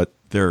obvious, but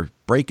they're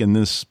breaking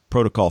this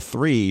Protocol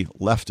 3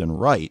 left and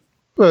right.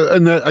 Well,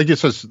 and that, I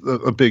guess that's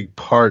a big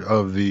part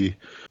of the,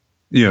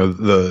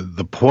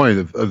 the point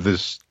of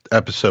this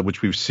episode,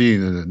 which we've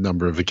seen in a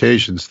number of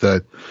occasions,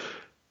 that,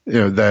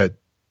 that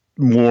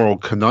moral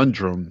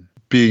conundrum,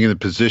 being in a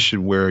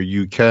position where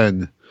you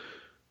can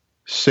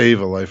save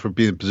a life or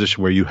be in a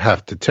position where you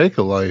have to take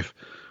a life,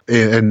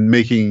 and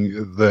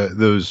making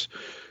those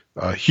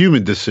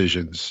human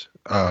decisions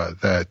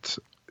that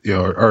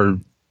are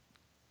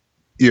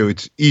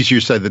it's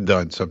easier said than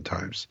done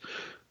sometimes,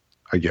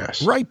 I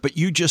guess. Right, but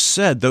you just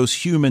said those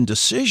human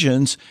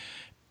decisions,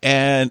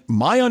 and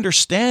my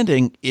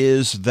understanding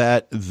is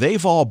that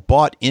they've all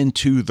bought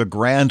into the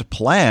grand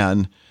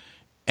plan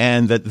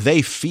and that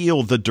they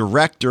feel the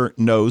director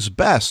knows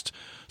best.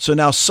 So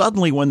now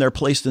suddenly when they're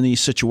placed in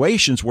these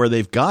situations where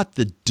they've got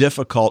the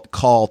difficult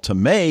call to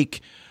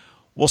make,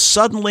 well,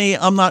 suddenly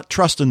I'm not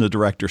trusting the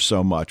director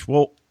so much.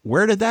 Well,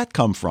 where did that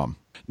come from?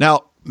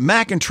 Now,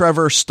 Mac and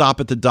Trevor stop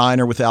at the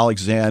diner with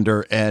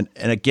Alexander, and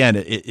again,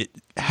 it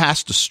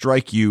has to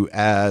strike you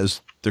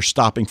as they're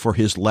stopping for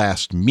his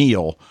last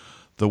meal,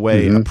 the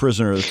way a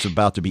prisoner that's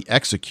about to be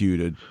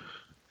executed.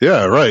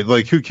 Yeah, right.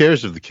 Like, who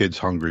cares if the kid's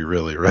hungry,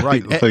 really, right?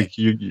 Right. Like,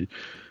 you're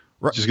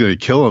just going to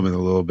kill him in a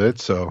little bit.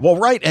 So, well,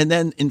 right. And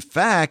then, in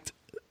fact,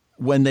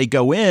 when they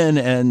go in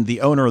and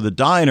the owner of the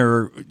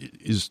diner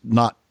is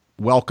not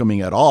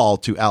welcoming at all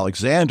to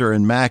Alexander,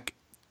 and Mac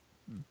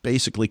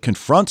basically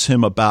confronts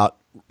him about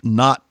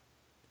not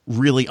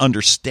really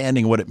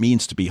understanding what it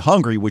means to be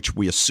hungry, which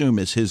we assume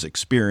is his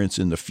experience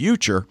in the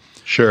future.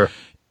 Sure.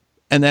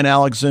 And then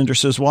Alexander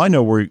says, well, I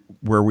know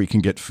where we can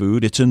get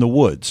food. It's in the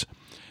woods.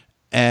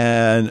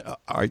 And all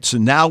right, so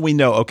now we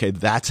know, okay,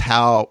 that's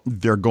how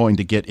they're going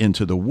to get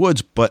into the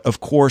woods. But of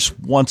course,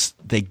 once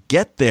they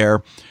get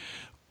there,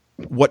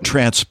 what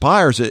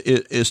transpires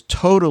is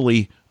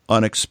totally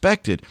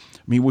unexpected.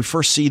 I mean, we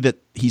first see that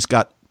he's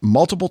got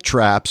multiple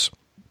traps.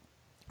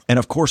 And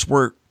of course,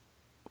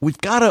 we've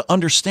got to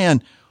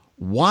understand,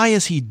 why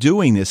is he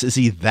doing this? Is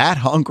he that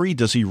hungry?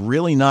 Does he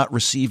really not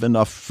receive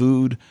enough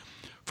food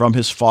from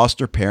his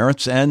foster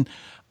parents? And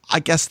I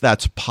guess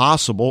that's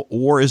possible.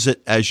 Or is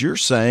it, as you're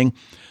saying,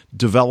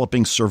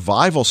 developing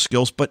survival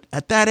skills? But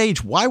at that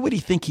age, why would he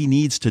think he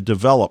needs to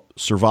develop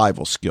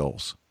survival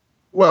skills?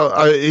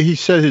 Well, he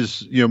said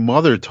his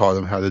mother taught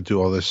him how to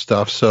do all this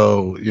stuff.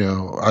 So,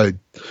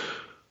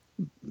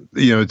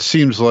 it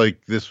seems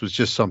like this was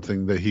just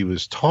something that he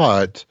was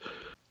taught.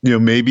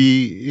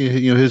 Maybe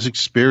his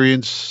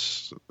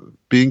experience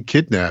being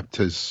kidnapped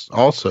has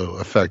also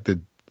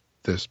affected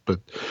this. But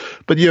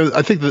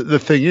I think the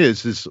thing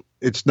is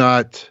it's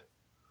not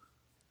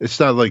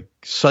like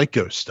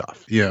psycho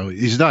stuff.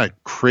 He's not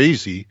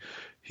crazy.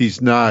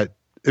 He's not.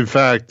 In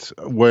fact,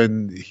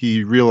 when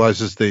he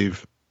realizes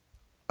they've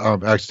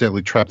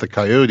accidentally trapped the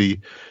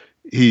coyote,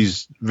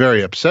 he's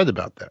very upset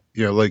about that.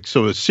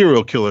 So a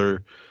serial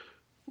killer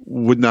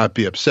would not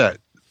be upset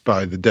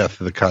by the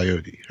death of the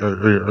coyote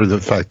or the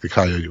fact the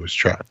coyote was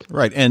trapped.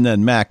 Right. And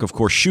then Mac, of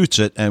course, shoots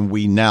it, and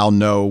we now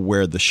know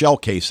where the shell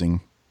casing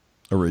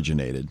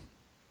originated.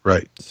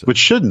 Right. So, which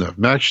shouldn't have.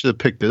 Mac should have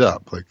picked it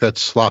up. Like, that's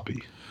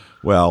sloppy.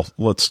 Well,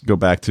 let's go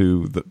back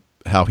to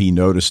how he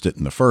noticed it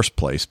in the first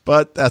place,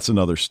 but that's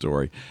another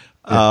story.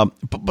 Yeah.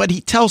 But he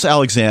tells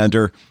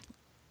Alexander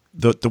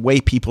the way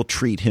people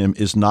treat him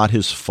is not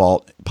his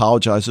fault,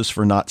 apologizes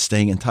for not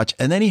staying in touch,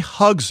 and then he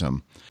hugs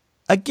him.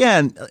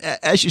 again,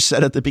 as you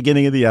said at the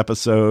beginning of the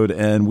episode,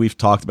 and we've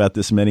talked about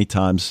this many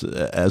times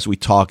as we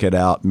talk it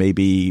out,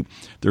 maybe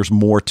there's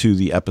more to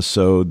the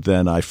episode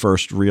than I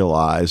first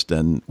realized.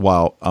 And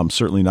while I'm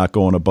certainly not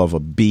going above a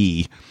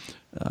B,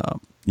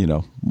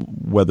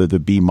 whether the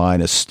B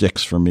minus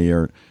sticks for me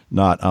or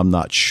not, I'm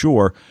not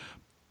sure.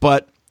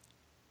 But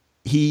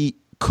he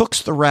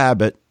cooks the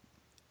rabbit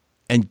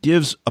and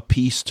gives a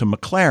piece to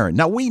MacLaren.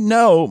 Now, we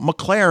know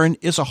MacLaren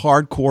is a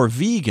hardcore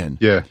vegan.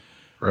 Yeah,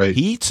 right.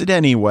 He eats it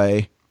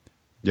anyway.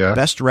 Yeah.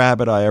 Best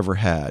rabbit I ever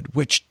had,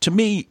 which to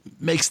me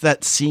makes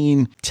that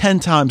scene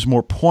 10 times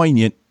more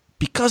poignant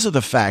because of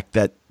the fact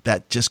that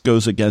that just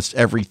goes against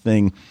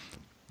everything,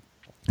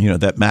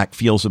 that Mac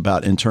feels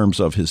about in terms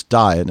of his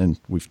diet. And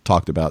we've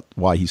talked about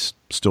why he's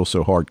still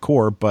so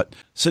hardcore. But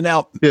so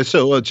now. Yeah.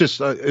 So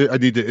I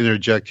need to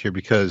interject here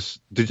because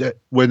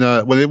when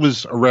it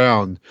was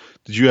around,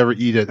 did you ever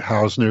eat at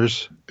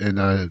Hausner's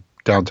in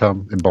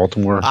downtown in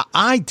Baltimore?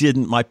 I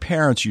didn't. My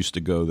parents used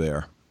to go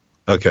there.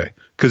 Okay.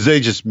 Because they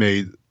just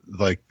made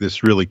like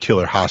this really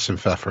killer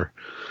Hassenpfeffer.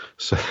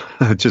 So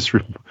it just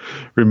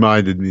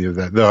reminded me of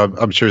that. No,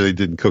 I'm sure they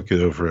didn't cook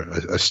it over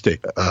a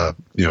steak, an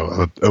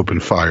open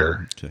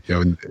fire.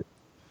 Okay.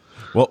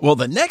 Well,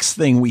 the next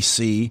thing we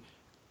see,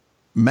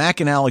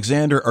 Mac and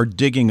Alexander are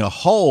digging a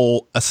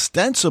hole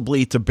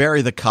ostensibly to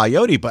bury the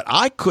coyote, but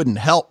I couldn't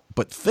help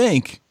but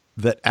think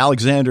that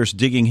Alexander's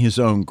digging his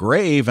own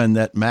grave and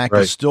that Mac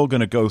is still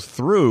going to go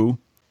through.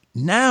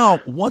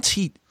 Now, once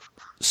he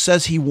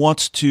says he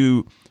wants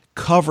to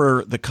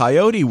cover the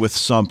coyote with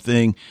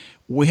something,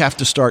 we have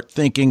to start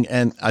thinking,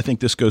 and I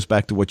think this goes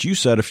back to what you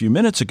said a few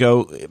minutes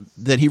ago,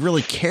 that he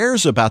really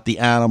cares about the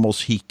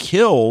animals he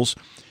kills.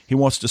 He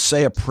wants to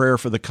say a prayer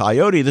for the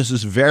coyote. This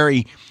is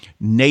very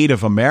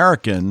Native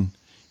American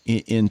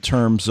in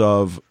terms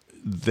of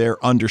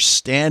their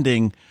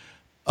understanding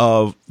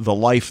of the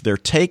life they're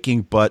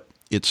taking, but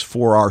it's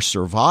for our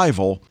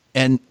survival.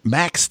 And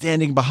Max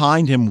standing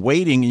behind him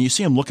waiting, and you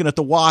see him looking at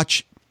the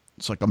watch.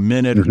 It's like a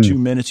minute or 2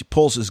 minutes. He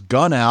pulls his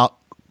gun out,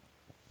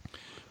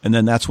 and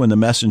then that's when the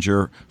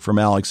messenger from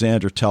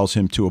Alexander tells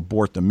him to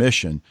abort the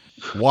mission.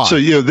 Why? So,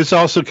 this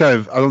also kind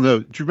of, I don't know.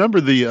 Do you remember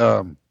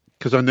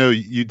because I know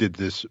you did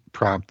this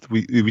prompt.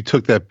 We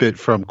took that bit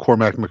from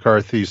Cormac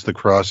McCarthy's The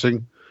Crossing.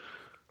 Do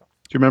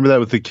you remember that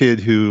with the kid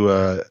who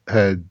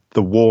had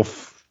the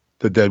wolf,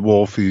 the dead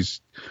wolf?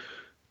 He's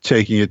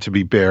taking it to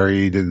be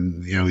buried,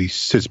 and, he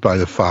sits by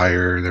the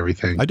fire and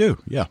everything. I do,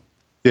 yeah.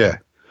 Yeah.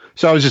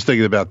 So I was just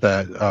thinking about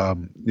that,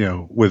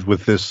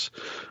 with this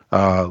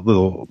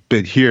little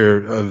bit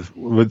here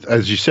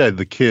as you said,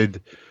 the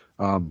kid,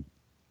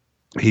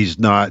 he's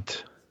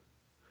not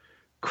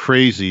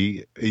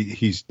crazy.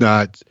 He's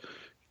not,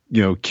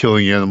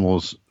 killing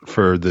animals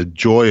for the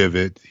joy of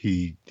it.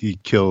 He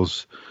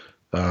kills,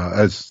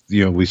 as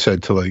we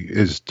said,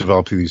 is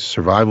developing these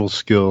survival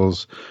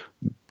skills.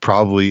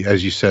 Probably,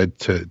 as you said,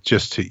 to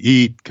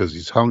eat because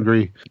he's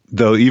hungry.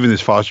 Though even his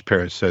foster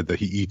parents said that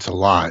he eats a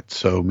lot,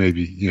 so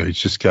maybe he's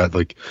just got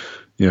that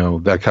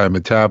kind of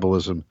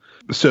metabolism.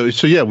 So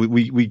yeah,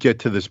 we get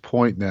to this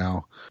point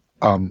now.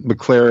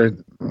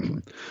 MacLaren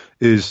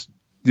is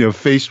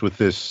faced with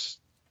this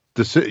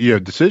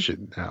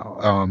decision now,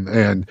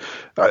 and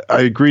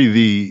I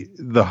agree.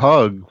 The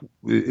hug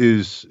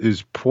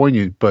is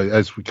poignant, but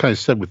as we kind of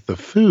said with the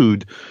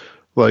food,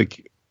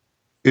 like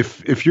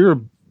if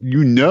you're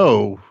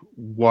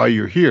why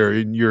you're here,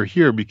 and you're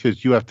here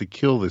because you have to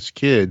kill this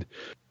kid.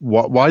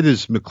 Why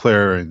does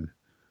MacLaren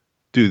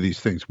do these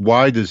things?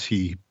 Why does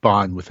he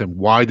bond with him?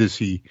 Why does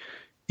he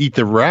eat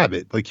the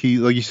rabbit? Like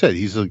you said,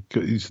 he's a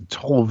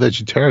total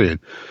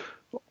vegetarian.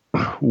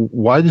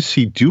 Why does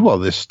he do all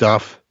this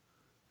stuff?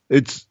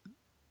 I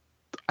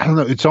don't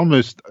know. It's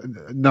almost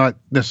not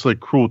necessarily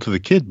cruel to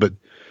the kid, but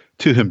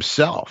to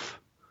himself.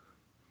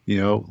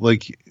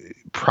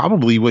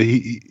 Probably what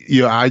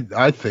he.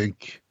 I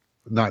think.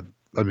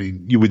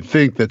 You would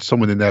think that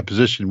someone in that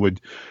position would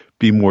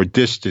be more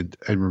distant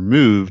and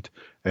removed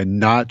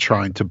and not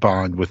trying to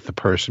bond with the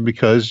person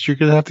because you're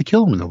going to have to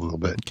kill them in a little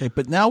bit. Okay,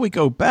 but now we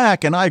go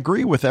back, and I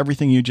agree with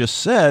everything you just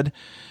said.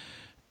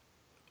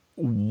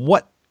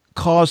 What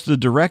caused the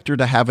director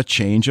to have a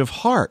change of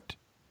heart?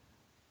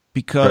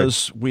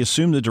 Because we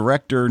assume the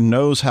director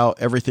knows how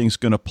everything's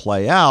going to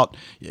play out.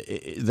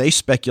 They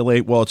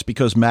speculate, well, it's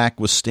because Mac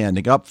was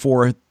standing up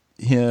for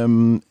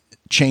him,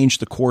 changed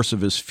the course of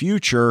his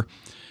future.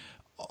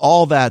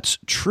 All that's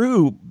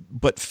true,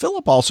 but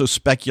Philip also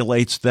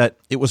speculates that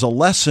it was a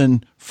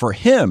lesson for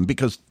him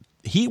because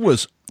he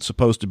was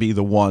supposed to be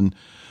the one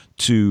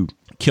to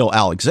kill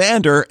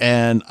Alexander,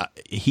 and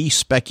he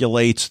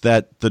speculates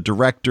that the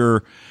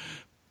director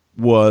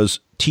was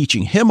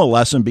teaching him a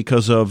lesson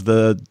because of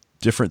the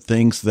different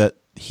things that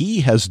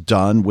he has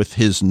done with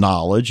his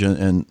knowledge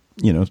and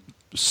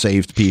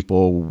saved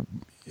people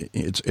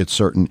in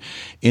certain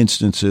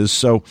instances.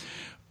 So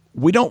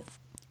we don't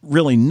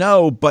really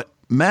know, but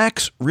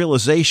Mac's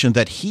realization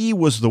that he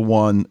was the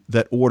one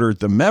that ordered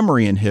the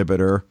memory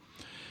inhibitor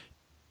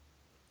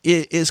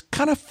is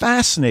kind of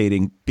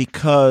fascinating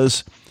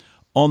because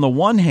on the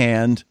one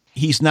hand,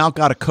 he's now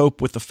got to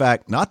cope with the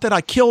fact, not that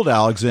I killed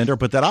Alexander,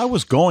 but that I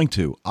was going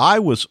to. I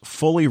was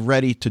fully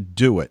ready to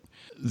do it.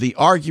 The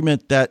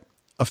argument that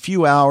a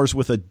few hours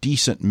with a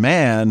decent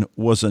man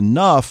was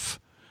enough.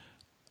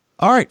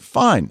 All right,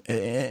 fine.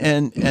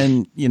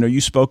 And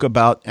you spoke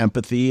about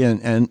empathy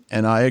and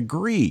I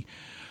agree.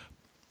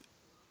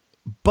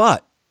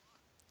 But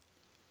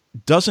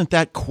doesn't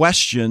that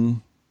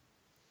question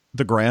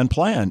the grand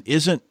plan?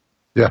 Isn't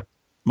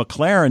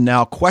MacLaren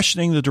now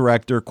questioning the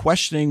director,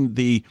 questioning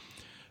the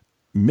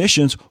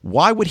missions?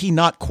 Why would he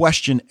not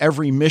question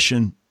every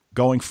mission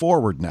going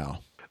forward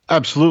now?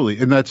 Absolutely.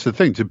 And that's the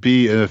thing. To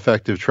be an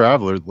effective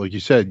traveler, like you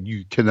said,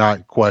 you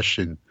cannot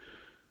question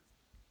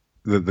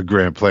the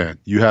grand plan.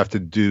 You have to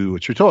do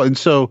what you're told. And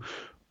so,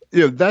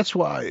 that's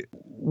why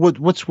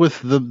what's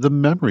with the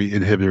memory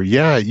inhibitor?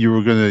 Yeah, you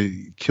were going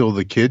to kill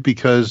the kid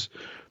because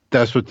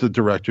that's what the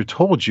director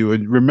told you.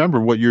 And remember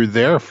what you're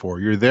there for.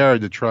 You're there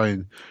to try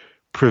and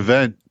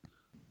prevent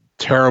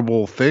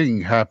terrible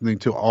thing happening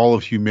to all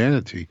of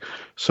humanity.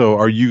 So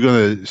are you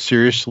going to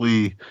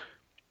seriously,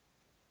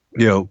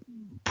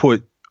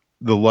 put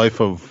the life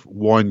of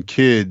one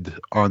kid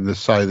on the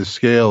side of the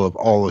scale of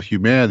all of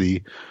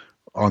humanity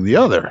on the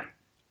other?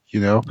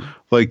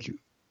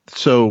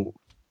 So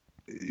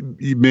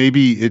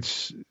maybe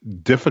it's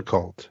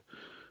difficult,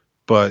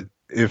 but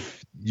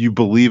if you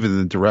believe in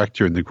the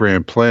director and the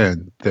grand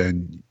plan,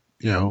 then,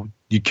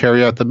 you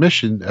carry out the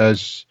mission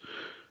as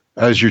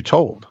you're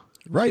told.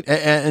 Right.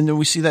 And then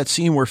we see that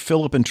scene where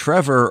Philip and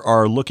Trevor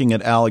are looking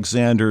at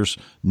Alexander's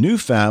new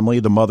family.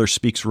 The mother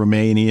speaks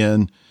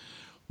Romanian.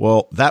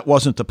 Well, that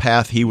wasn't the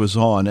path he was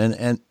on.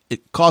 And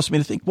it caused me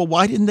to think, well,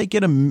 why didn't they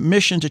get a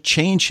mission to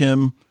change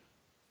him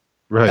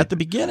at the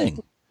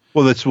beginning?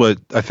 Well, that's what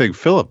I think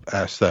Philip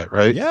asked that,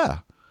 right? Yeah.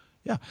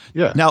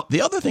 Now,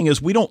 the other thing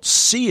is we don't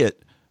see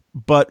it,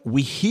 but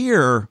we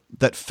hear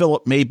that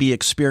Philip may be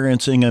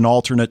experiencing an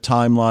alternate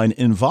timeline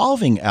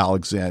involving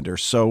Alexander.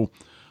 So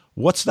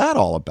what's that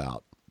all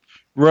about?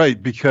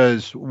 Right,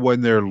 because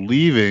when they're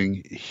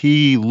leaving,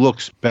 he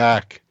looks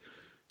back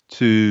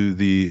to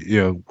the,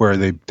 where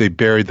they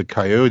buried the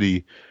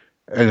coyote,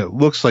 and it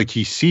looks like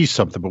he sees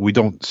something, but we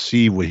don't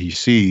see what he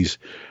sees.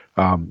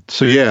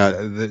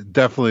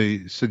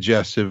 Definitely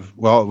suggestive.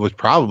 Well, it was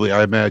probably,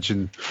 I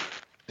imagine,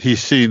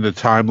 he's seeing the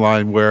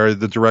timeline where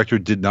the director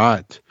did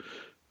not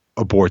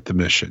abort the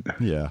mission.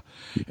 Yeah.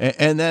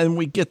 And then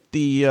we get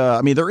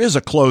there is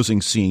a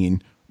closing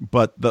scene,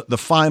 but the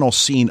final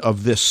scene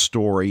of this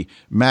story,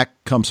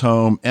 Mac comes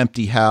home,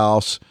 empty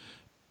house,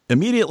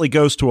 immediately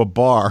goes to a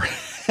bar,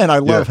 and I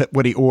love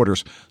what he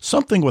orders,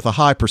 something with a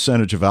high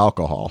percentage of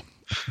alcohol.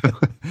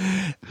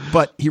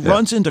 But he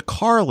runs into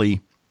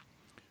Carly,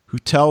 who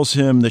tells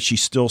him that she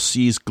still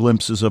sees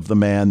glimpses of the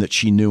man that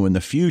she knew in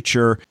the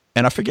future.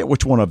 And I forget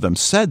which one of them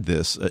said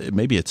this.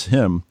 Maybe it's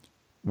him.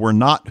 We're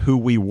not who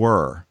we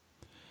were.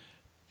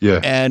 Yeah.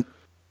 And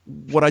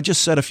what I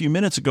just said a few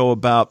minutes ago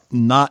about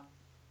not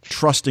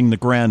trusting the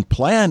grand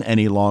plan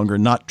any longer,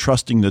 not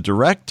trusting the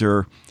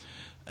director,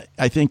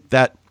 I think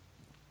that,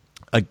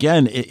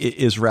 again,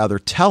 is rather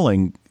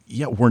telling.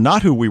 Yeah, we're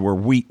not who we were.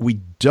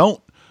 We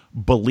don't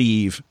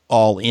believe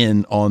all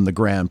in on the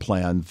grand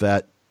plan,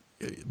 that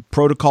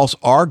protocols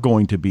are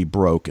going to be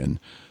broken,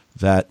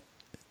 that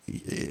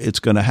it's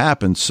going to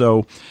happen.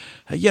 So,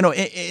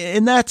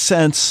 in that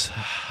sense,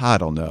 I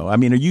don't know. I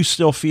mean, are you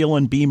still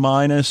feeling B-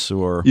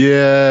 or?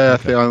 Yeah,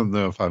 okay. I don't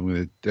know if I'm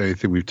going to,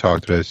 anything we've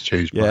talked about has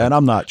changed. Yeah, and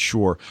I'm not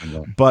sure.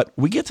 But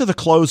we get to the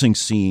closing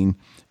scene,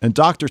 and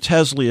Dr.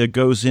 Teslia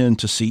goes in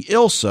to see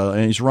Ilsa,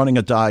 and he's running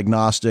a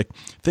diagnostic,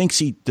 thinks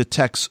he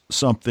detects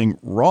something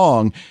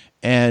wrong,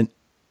 and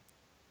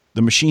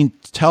the machine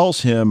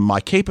tells him, my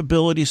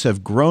capabilities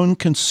have grown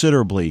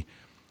considerably.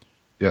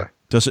 Yeah.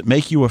 Does it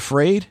make you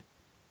afraid?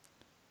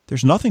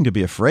 There's nothing to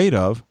be afraid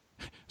of,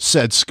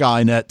 said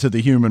Skynet to the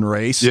human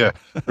race. Yeah,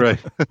 right.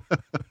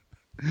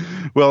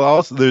 Well,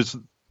 also there's,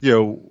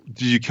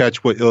 did you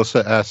catch what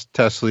Ilsa asked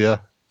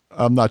Teslia?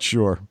 I'm not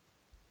sure.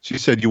 She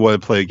said you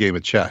want to play a game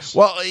of chess.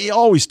 Well, he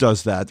always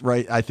does that,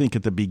 right? I think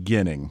at the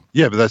beginning.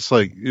 Yeah, but that's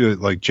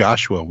like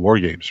Joshua in War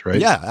Games, right?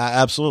 Yeah,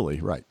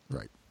 absolutely. Right.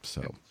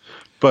 So.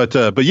 But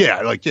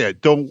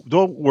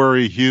don't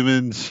worry,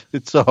 humans.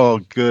 It's all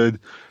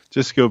good.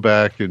 Just go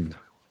back and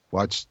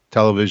watch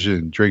television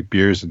and drink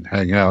beers and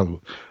hang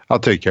out. I'll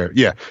take care of it.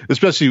 Yeah,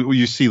 especially when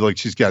you see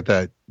she's got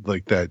that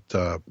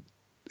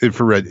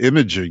infrared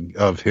imaging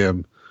of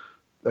him.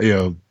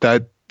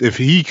 That if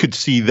he could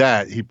see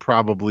that, he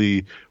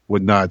probably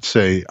would not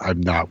say,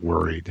 "I'm not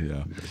worried."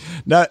 Yeah.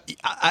 Now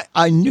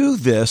I knew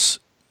this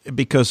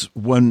because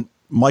when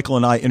Michael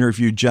and I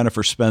interviewed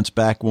Jennifer Spence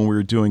back when we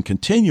were doing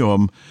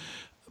Continuum.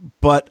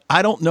 But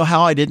I don't know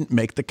how I didn't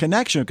make the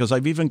connection, because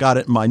I've even got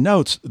it in my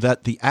notes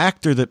that the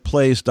actor that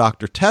plays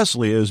Dr.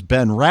 Teslia is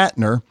Ben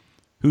Ratner,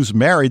 who's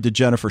married to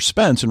Jennifer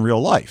Spence in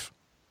real life.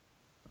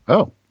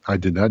 Oh, I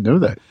did not know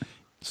that.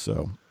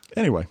 So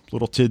anyway,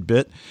 little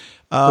tidbit.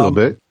 A little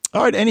bit.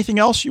 All right. Anything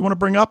else you want to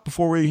bring up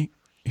before we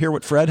hear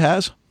what Fred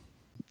has?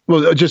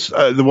 Well, just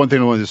the one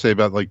thing I wanted to say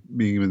about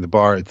being in the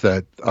bar is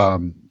that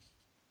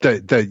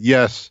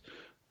yes,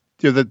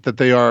 that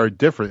they are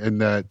different,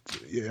 and that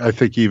I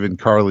think even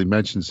Carly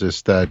mentions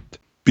this, that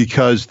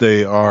because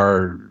they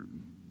are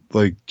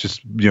like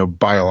just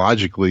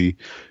biologically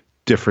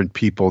different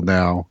people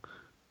now,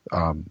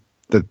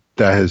 that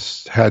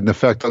has had an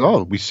effect on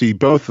all. We see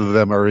both of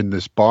them are in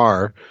this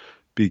bar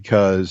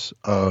because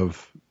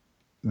of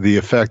the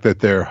effect that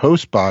their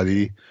host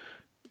body,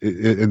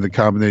 in the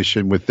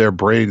combination with their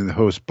brain and the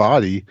host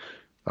body,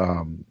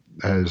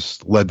 has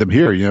led them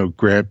here.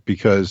 Grant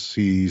because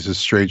he's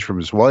estranged from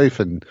his wife,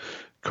 and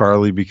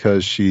Carly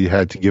because she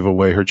had to give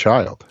away her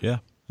child. Yeah.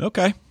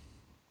 Okay.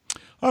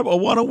 All right. Well,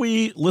 why don't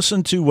we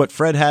listen to what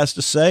Fred has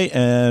to say,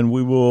 and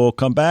we will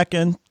come back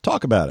and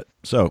talk about it.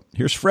 So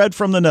here's Fred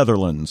from the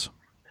Netherlands.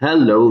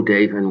 Hello,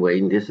 Dave and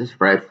Wayne. This is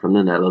Fred from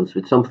the Netherlands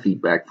with some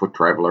feedback for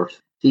Travelers,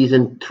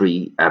 Season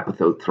 3,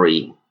 Episode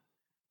 3.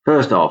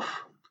 First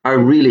off, I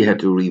really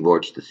had to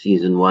rewatch the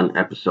Season 1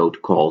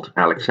 episode called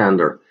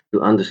Alexander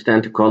to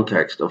understand the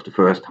context of the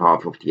first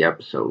half of the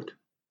episode.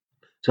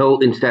 So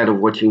instead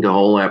of watching the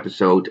whole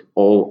episode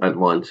all at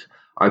once,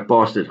 I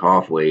paused it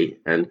halfway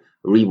and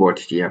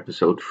rewatched the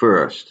episode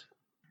first.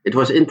 It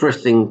was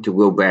interesting to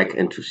go back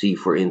and to see,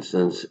 for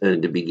instance,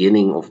 the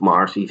beginning of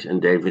Marcy's and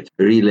David's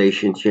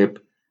relationship,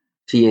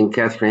 seeing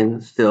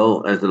Catherine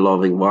still as the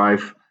loving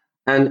wife,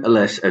 and a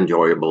less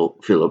enjoyable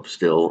Philip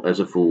still as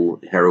a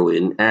full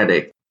heroin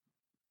addict.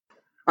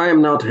 I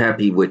am not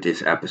happy with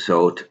this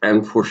episode,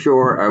 and for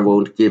sure I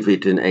won't give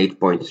it an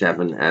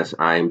 8.7 as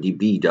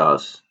IMDb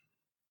does.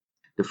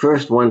 The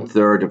first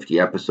 1/3 of the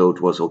episode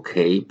was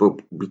okay,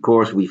 but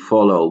because we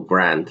follow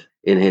Grant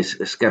in his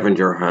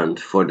scavenger hunt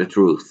for the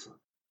truth.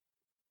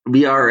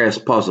 We are as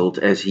puzzled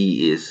as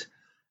he is,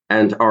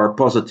 and are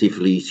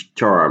positively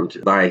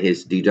charmed by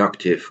his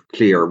deductive,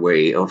 clear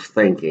way of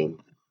thinking.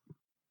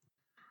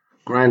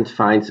 Grant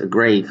finds a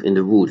grave in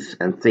the woods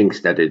and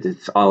thinks that it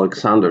is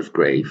Alexander's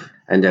grave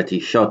and that he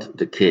shot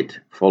the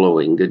kid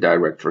following the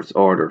director's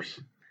orders.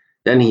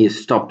 Then he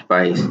is stopped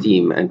by his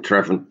team and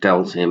Trevor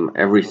tells him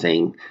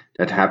everything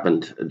that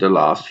happened the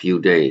last few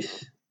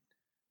days.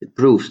 It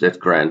proves that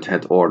Grant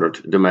had ordered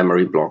the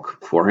memory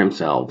block for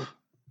himself.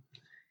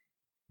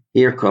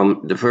 Here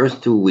come the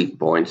first 2 weak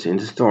points in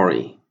the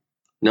story.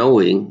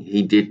 Knowing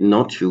he did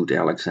not shoot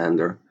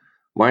Alexander,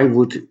 why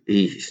would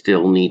he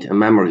still need a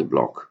memory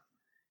block?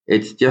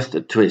 It's just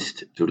a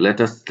twist to let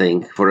us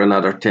think for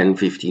another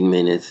 10-15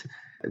 minutes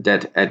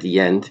that at the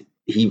end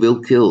he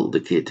will kill the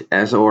kid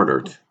as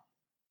ordered.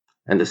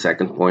 And the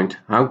second point,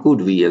 how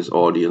could we as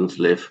audience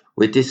live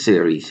with this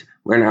series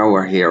when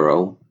our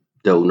hero,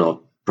 though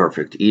not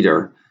perfect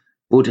either,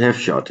 would have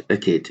shot a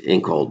kid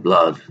in cold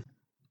blood?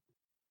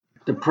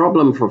 The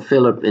problem for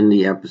Philip in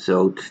the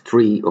episode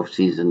 3 of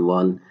season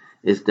 1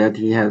 is that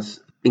he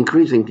has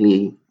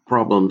increasingly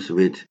problems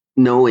with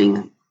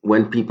knowing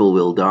when people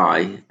will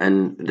die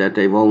and that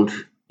they won't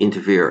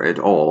interfere at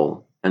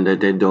all and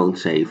that they don't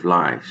save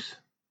lives.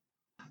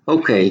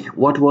 Okay,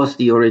 what was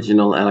the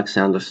original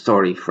Alexander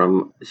story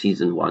from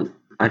season 1?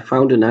 I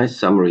found a nice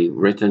summary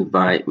written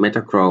by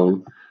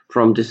Metachrome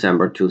from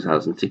December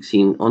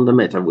 2016 on the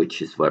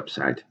MetaWitches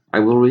website. I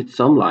will read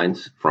some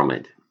lines from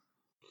it.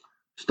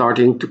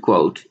 Starting to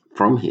quote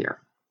from here.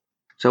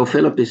 So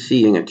Philip is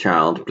seeing a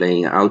child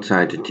playing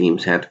outside the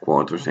team's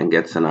headquarters and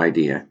gets an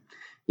idea.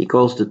 He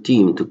calls the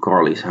team to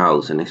Carly's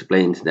house and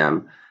explains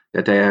them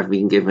that they have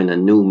been given a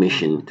new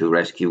mission to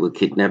rescue a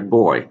kidnapped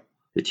boy.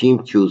 The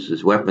team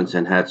chooses weapons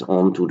and heads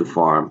on to the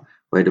farm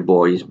where the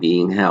boy is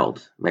being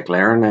held.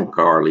 McLaren and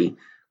Carly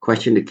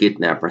question the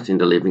kidnappers in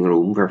the living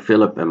room where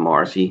Philip and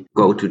Marcy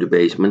go to the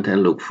basement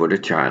and look for the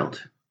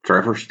child.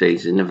 Trevor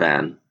stays in the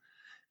van.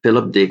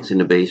 Philip digs in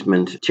the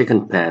basement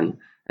chicken pen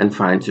and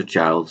finds the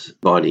child's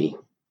body.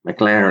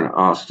 McLaren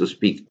asks to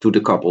speak to the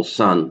couple's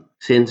son,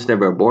 since there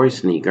were boy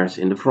sneakers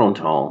in the front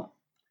hall.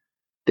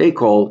 They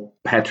call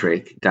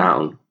Patrick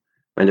down.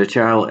 When the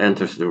child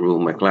enters the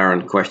room,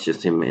 McLaren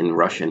questions him in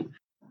Russian,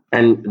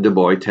 and the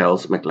boy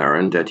tells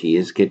McLaren that he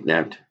is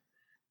kidnapped.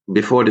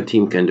 Before the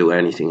team can do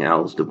anything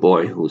else, the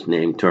boy, whose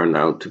name turned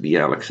out to be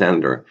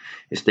Alexander,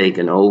 is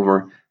taken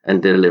over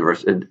and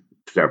delivers a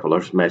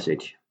traveler's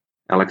message.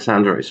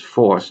 Alexander is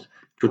forced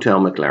to tell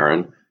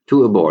McLaren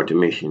to abort the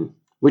mission,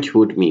 which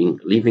would mean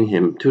leaving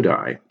him to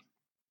die.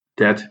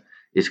 That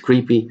is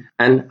creepy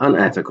and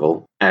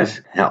unethical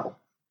as hell,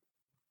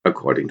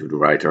 according to the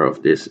writer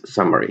of this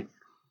summary.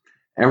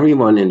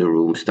 Everyone in the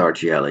room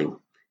starts yelling.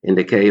 In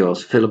the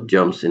chaos, Philip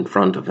jumps in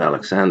front of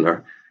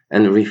Alexander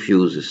and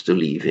refuses to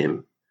leave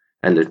him,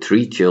 and the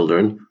 3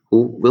 children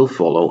who will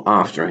follow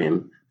after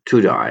him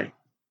to die.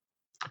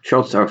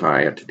 Shots are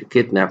fired, the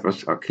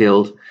kidnappers are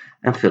killed,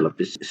 and Philip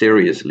is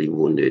seriously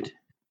wounded.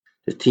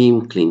 The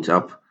team cleans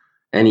up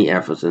any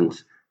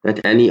evidence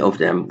that any of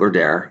them were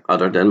there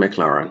other than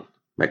McLaren.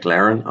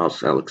 McLaren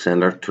asks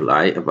Alexander to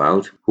lie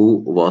about who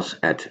was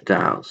at the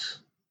house.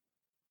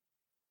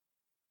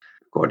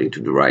 According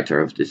to the writer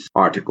of this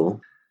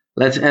article,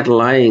 let's add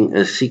lying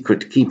and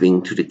secret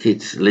keeping to the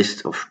kids'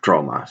 list of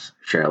traumas,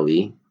 shall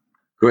we?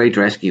 Great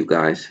rescue,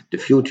 guys. The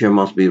future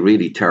must be a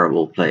really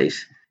terrible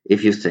place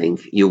if you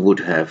think you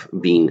would have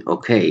been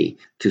okay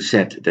to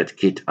set that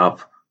kid up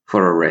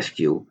for a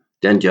rescue,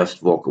 then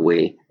just walk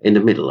away in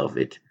the middle of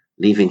it,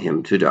 leaving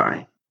him to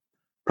die.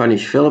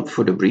 Punish Philip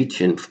for the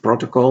breach in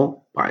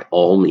protocol by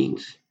all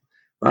means,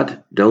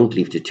 but don't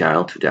leave the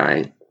child to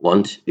die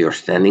once you're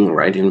standing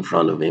right in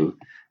front of him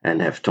and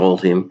have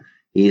told him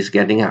he is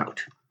getting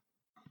out.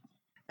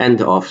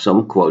 End of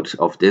some quotes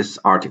of this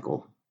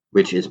article,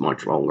 which is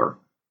much longer.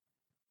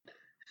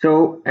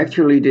 So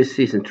actually this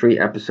season 3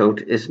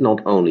 episode is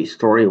not only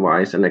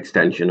story-wise an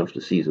extension of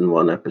the season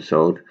 1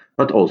 episode,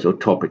 but also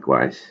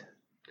topic-wise.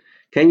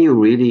 Can you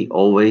really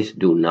always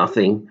do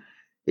nothing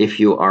if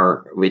you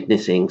are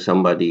witnessing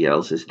somebody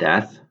else's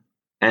death?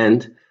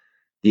 And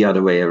the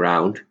other way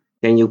around,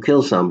 can you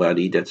kill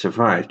somebody that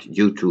survived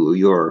due to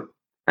your,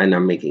 and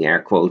I'm making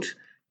air quotes,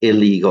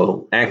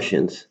 illegal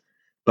actions,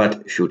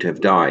 but should have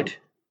died?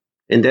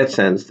 In that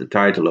sense, the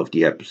title of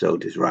the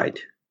episode is right.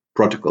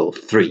 Protocol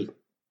 3.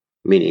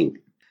 Meaning,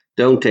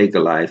 don't take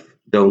a life,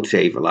 don't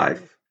save a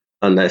life,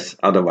 unless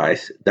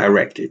otherwise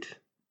directed.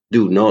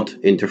 Do not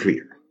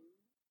interfere.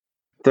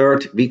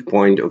 Third weak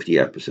point of the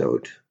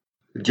episode.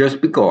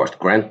 Just because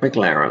Grant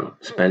McLaren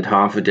spent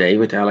half a day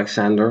with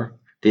Alexander,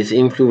 this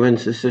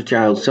influences the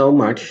child so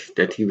much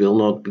that he will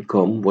not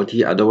become what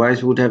he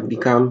otherwise would have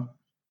become?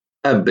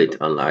 A bit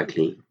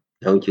unlikely,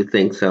 don't you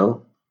think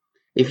so?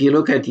 If you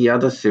look at the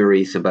other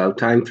series about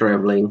time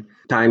traveling,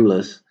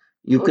 Timeless,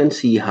 you can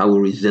see how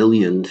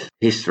resilient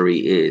history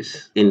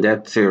is. In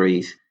that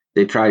series,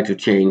 they try to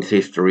change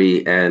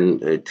history and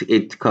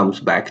it comes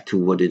back to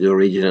what it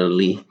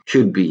originally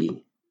should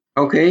be.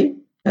 Okay,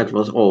 that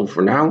was all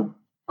for now.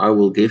 I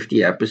will give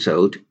the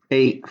episode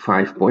a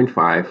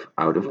 5.5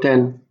 out of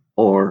 10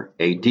 or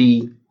a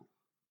D.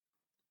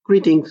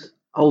 Greetings,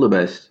 all the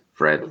best,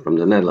 Fred from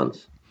the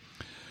Netherlands.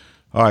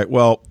 All right,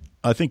 well,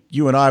 I think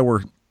you and I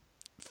were,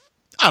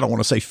 I don't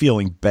want to say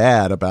feeling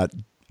bad about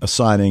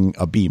assigning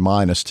a B-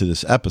 to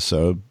this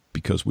episode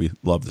because we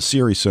love the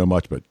series so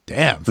much, but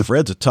damn,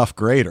 Fred's a tough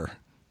grader.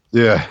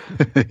 Yeah,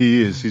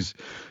 he is. He's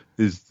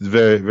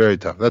very, very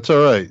tough. That's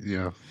all right.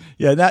 Yeah.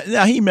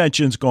 Now he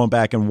mentions going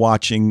back and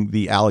watching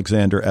the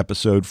Alexander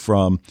episode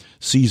from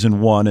season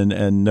 1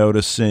 and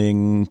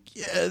noticing,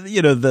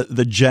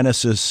 the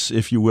genesis,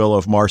 if you will,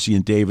 of Marcy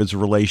and David's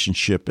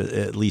relationship,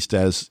 at least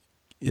as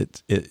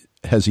it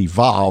has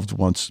evolved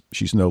once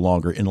she's no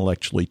longer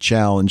intellectually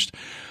challenged.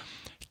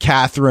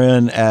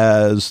 Catherine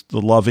as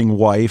the loving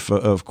wife,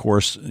 of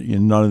course,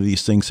 none of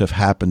these things have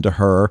happened to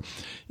her,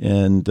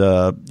 and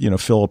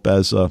Philip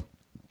as a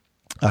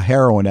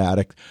heroin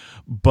addict,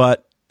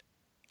 but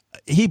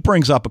he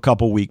brings up a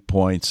couple weak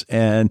points,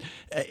 and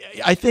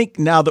I think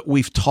now that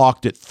we've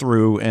talked it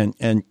through,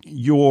 and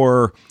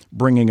you're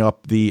bringing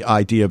up the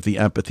idea of the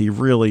empathy,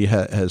 really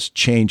has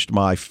changed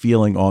my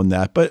feeling on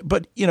that.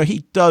 But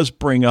he does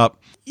bring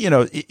up,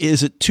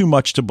 is it too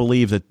much to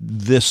believe that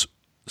this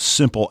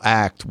simple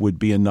act would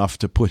be enough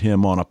to put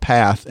him on a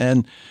path?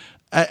 And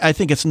I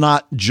think it's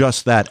not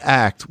just that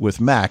act with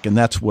Mac, and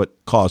that's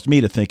what caused me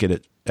to think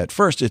it at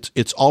first.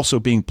 It's also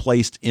being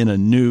placed in a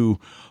new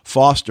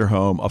foster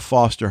home, a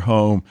foster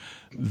home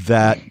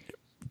that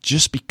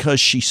just because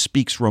she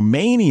speaks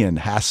Romanian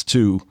has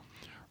to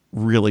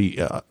really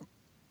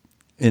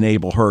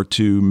enable her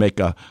to make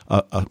a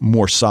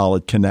more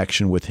solid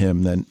connection with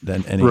him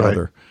than any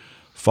other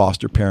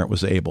foster parent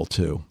was able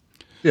to.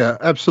 Yeah,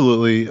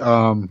 absolutely.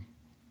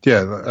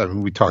 Yeah, I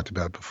mean, we talked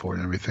about it before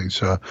and everything.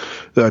 So,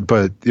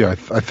 but yeah,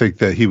 I think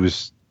that he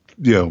was,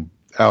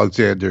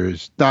 Alexander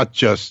is not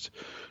just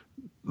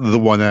the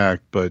one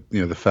act, but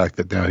the fact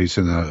that now he's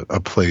in a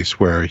place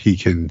where he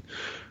can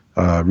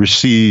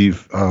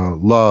receive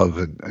love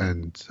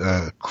and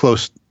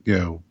close,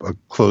 a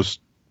close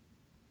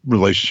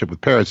relationship with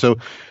parents. So,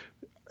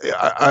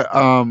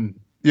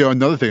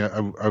 another thing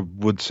I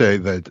would say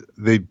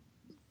that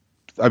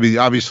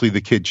obviously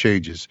the kid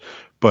changes,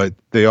 but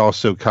they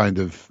also kind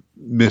of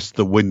miss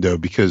the window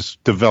because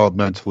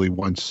developmentally,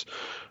 once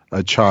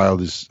a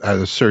child is at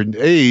a certain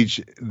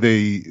age,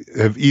 they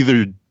have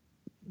either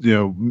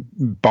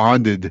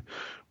bonded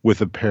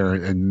with a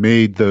parent and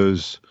made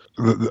those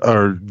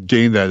or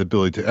gained that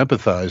ability to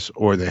empathize,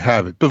 or they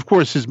haven't. But of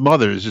course, his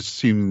mother is just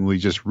seemingly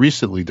just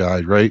recently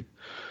died, right?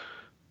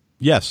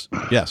 Yes.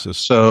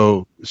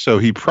 So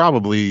he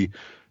probably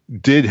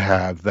did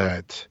have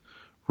that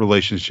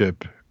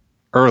relationship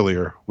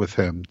earlier with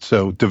him.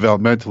 So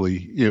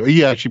developmentally,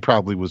 he actually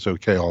probably was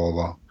okay all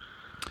along.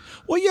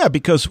 Well, yeah,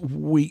 because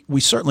we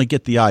certainly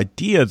get the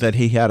idea that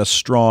he had a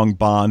strong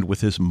bond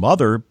with his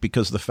mother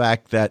because the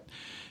fact that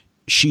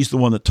she's the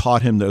one that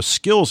taught him those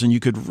skills, and you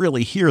could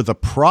really hear the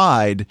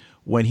pride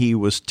when he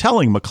was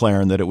telling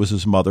McLaren that it was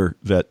his mother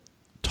that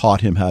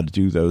taught him how to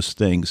do those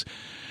things.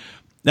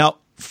 Now,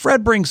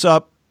 Fred brings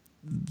up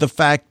the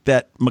fact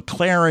that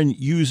McLaren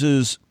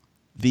uses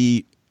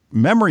the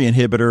memory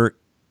inhibitor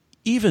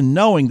even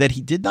knowing that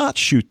he did not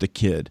shoot the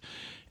kid.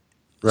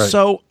 Right.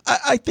 So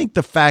I think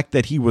the fact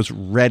that he was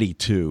ready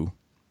to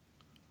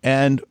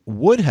and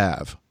would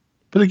have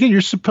But again,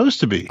 you're supposed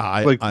to be.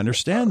 I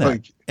understand that.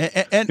 Like,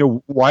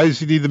 and why does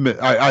he need the?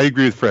 I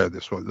agree with Fred on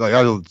this one. Like,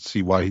 I don't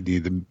see why he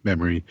needed the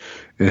memory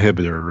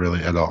inhibitor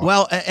really at all.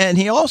 Well, and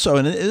he also,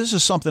 and this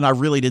is something I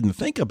really didn't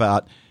think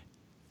about,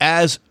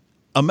 as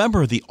a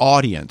member of the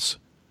audience,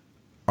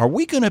 are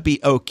we going to be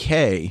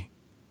okay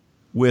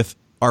with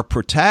our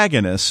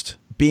protagonist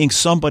being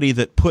somebody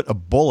that put a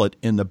bullet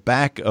in the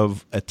back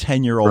of a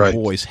 10-year-old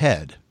boy's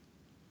head?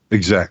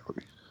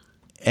 Exactly.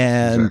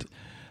 And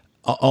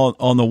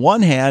on the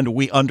one hand,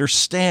 we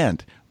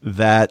understand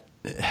that,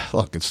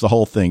 look, it's the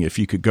whole thing. If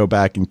you could go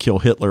back and kill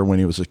Hitler when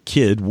he was a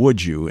kid,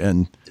 would you?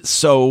 And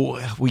so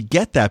we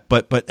get that.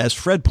 But as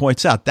Fred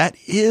points out, that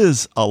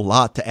is a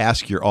lot to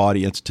ask your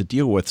audience to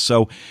deal with.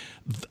 So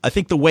I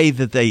think the way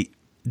that they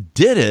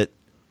did it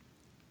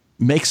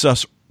makes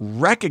us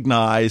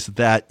recognize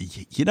that,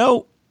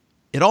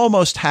 it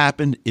almost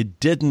happened. It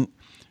didn't,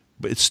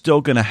 but it's still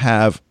going to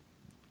have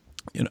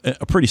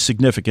a pretty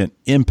significant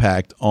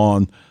impact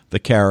on the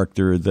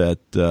character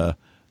that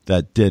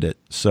did it.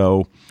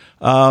 So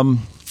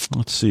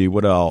let's see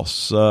what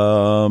else.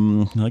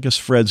 I guess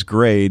Fred's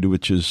grade,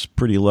 which is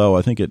pretty low.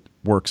 I think it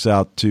works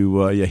out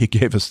to he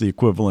gave us the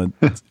equivalent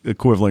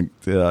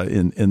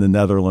in the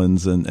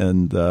Netherlands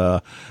and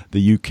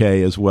the UK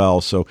as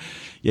well. So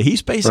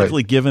he's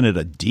basically given it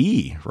a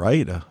D,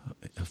 right? A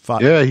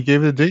 5. Yeah, he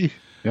gave it a D.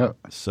 Yeah.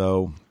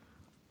 So,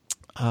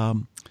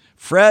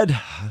 Fred,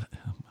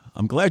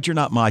 I'm glad you're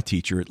not my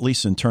teacher, at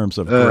least in terms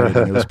of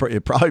grading.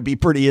 It'd probably be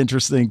pretty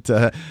interesting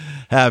to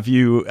have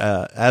you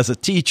as a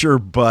teacher,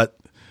 but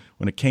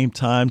when it came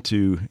time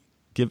to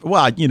give,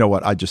 well, you know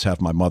what? I just have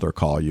my mother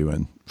call you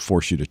and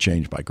force you to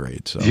change my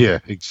grade. So yeah,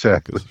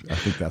 exactly. I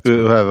think that's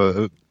we'll have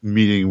a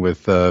meeting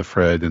with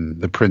Fred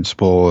and the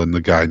principal and the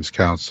guidance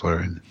counselor,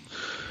 and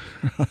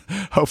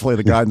hopefully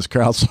the guidance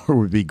counselor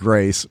would be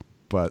Grace.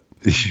 But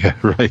yeah,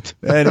 right.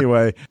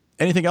 Anyway,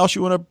 anything else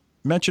you want to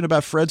mention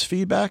about Fred's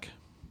feedback?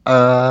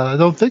 I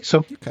don't think so.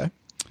 Okay.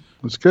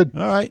 That's good.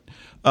 All right.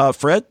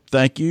 Fred,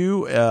 thank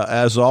you.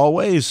 As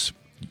always,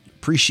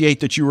 appreciate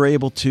that you were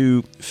able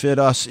to fit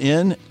us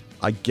in.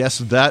 I guess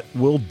that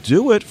will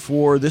do it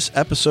for this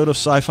episode of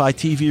Sci-Fi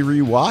TV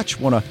Rewatch.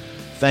 Want to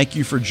thank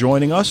you for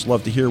joining us.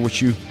 Love to hear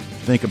what you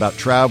think about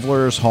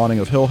Travelers, Haunting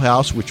of Hill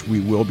House, which we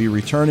will be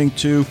returning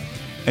to.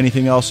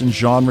 Anything else in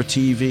genre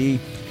TV?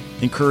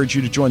 Encourage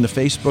you to join the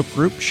Facebook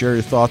group. Share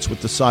your thoughts with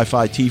the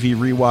Sci-Fi TV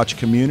Rewatch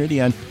community.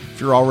 And if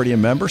you're already a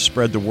member,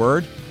 spread the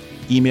word.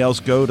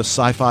 Emails go to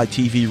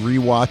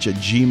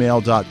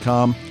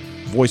sci-fi-tv-rewatch@gmail.com.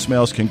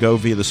 Voicemails can go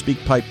via the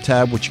SpeakPipe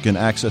tab, which you can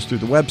access through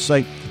the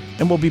website.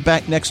 And we'll be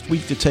back next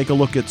week to take a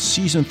look at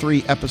Season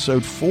 3,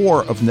 Episode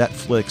 4 of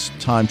Netflix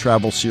time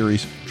travel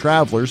series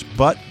Travelers.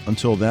 But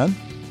until then...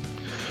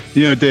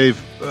 Dave,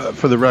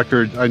 for the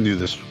record, I knew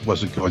this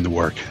wasn't going to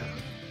work.